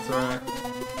 It's alright.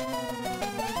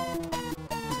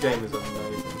 This game is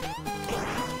amazing.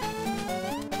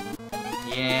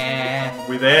 Yeah.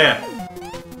 We're there!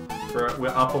 We're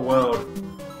upper world.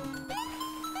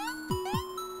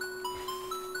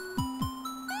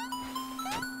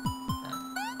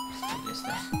 Just do this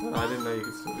then. Oh, I didn't know you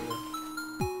could still do that.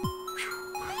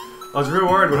 I was real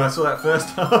worried when I saw that first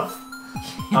half.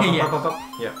 Up, Yeah. up.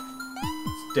 Yep.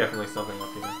 It's definitely something up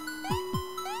here.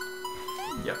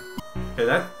 Yep. Okay,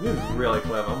 this is really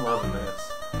clever. I'm loving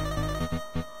this.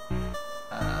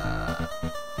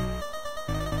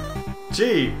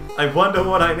 Gee, I wonder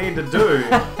what I need to do.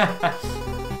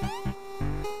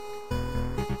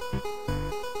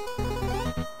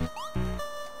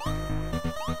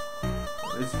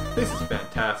 This is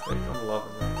fantastic. I'm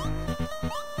loving this.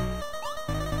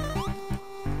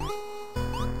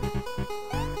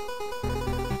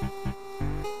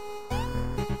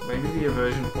 Maybe the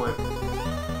Eversion point.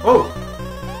 Oh!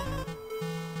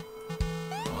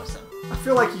 Awesome. I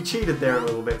feel like you cheated there a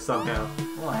little bit somehow.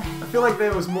 Why? I feel like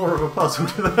there was more of a puzzle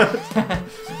to that.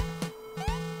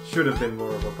 Should have been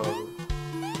more of a puzzle.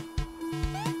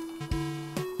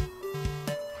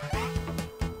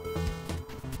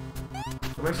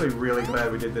 I'm actually really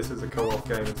glad we did this as a co-op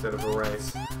game instead of a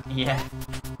race. Yeah.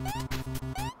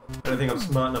 I don't think I'm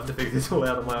smart enough to figure this all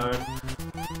out on my own.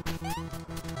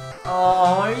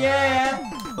 Oh yeah!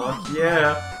 Fuck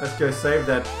yeah! Let's go save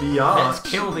that biatch. Let's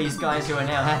kill these guys who are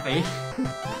now happy.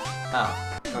 Oh.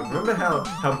 Remember how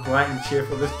bright and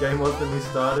cheerful this game was when we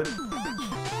started?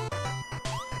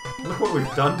 Look what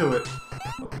we've done to it.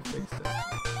 Oh, we fixed it.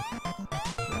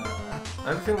 I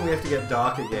have a feeling we have to get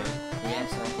dark again.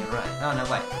 Yes, I think you're right. Oh no,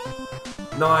 wait.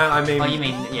 No, I mean... Oh, you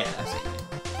mean, yeah, I see.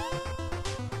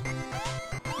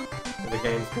 The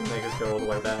game's gonna make us go all the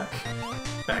way back.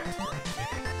 Back.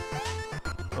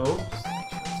 Oh. Just make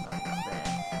sure there's nothing up there.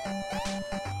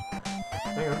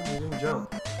 Hang on, you didn't jump.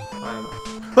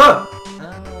 Ah!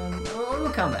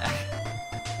 We'll come back.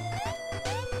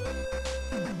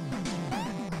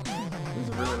 This is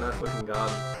a really nice looking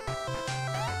garden.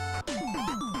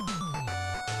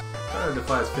 Kind of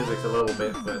defies physics a little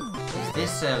bit, but... Is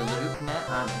this a loop now?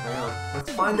 Hang on,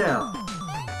 let's find out.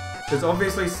 There's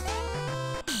obviously...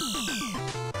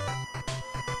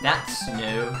 That's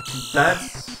new.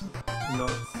 That's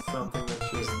not something that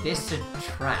should... Is this a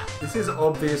trap? This is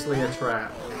obviously a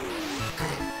trap.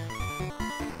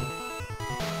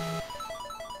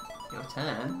 Your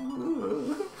turn.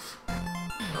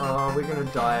 Oh, we're gonna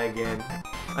die again.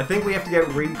 I think we have to get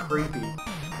creepy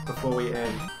before we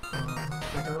end.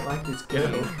 I don't like this girl.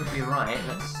 You could be right.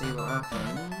 Let's see what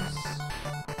happens.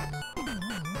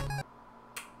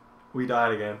 We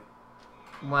died again.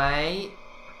 Wait.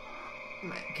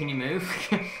 Can you move?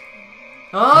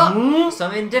 Oh!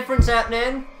 Some indifference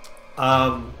happening.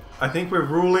 I think we're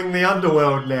ruling the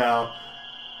underworld now.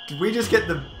 Did we just get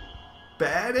the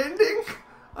bad ending?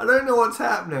 I don't know what's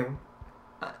happening.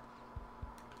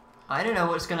 I don't know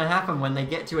what's going to happen when they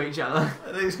get to each other.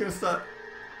 I think it's gonna start...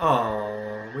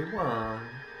 Oh, we won.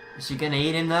 Is she going to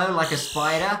eat him though, like a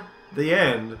spider? The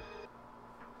end.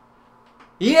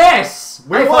 Yes!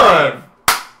 We High won!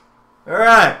 five!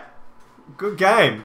 Alright. Good game.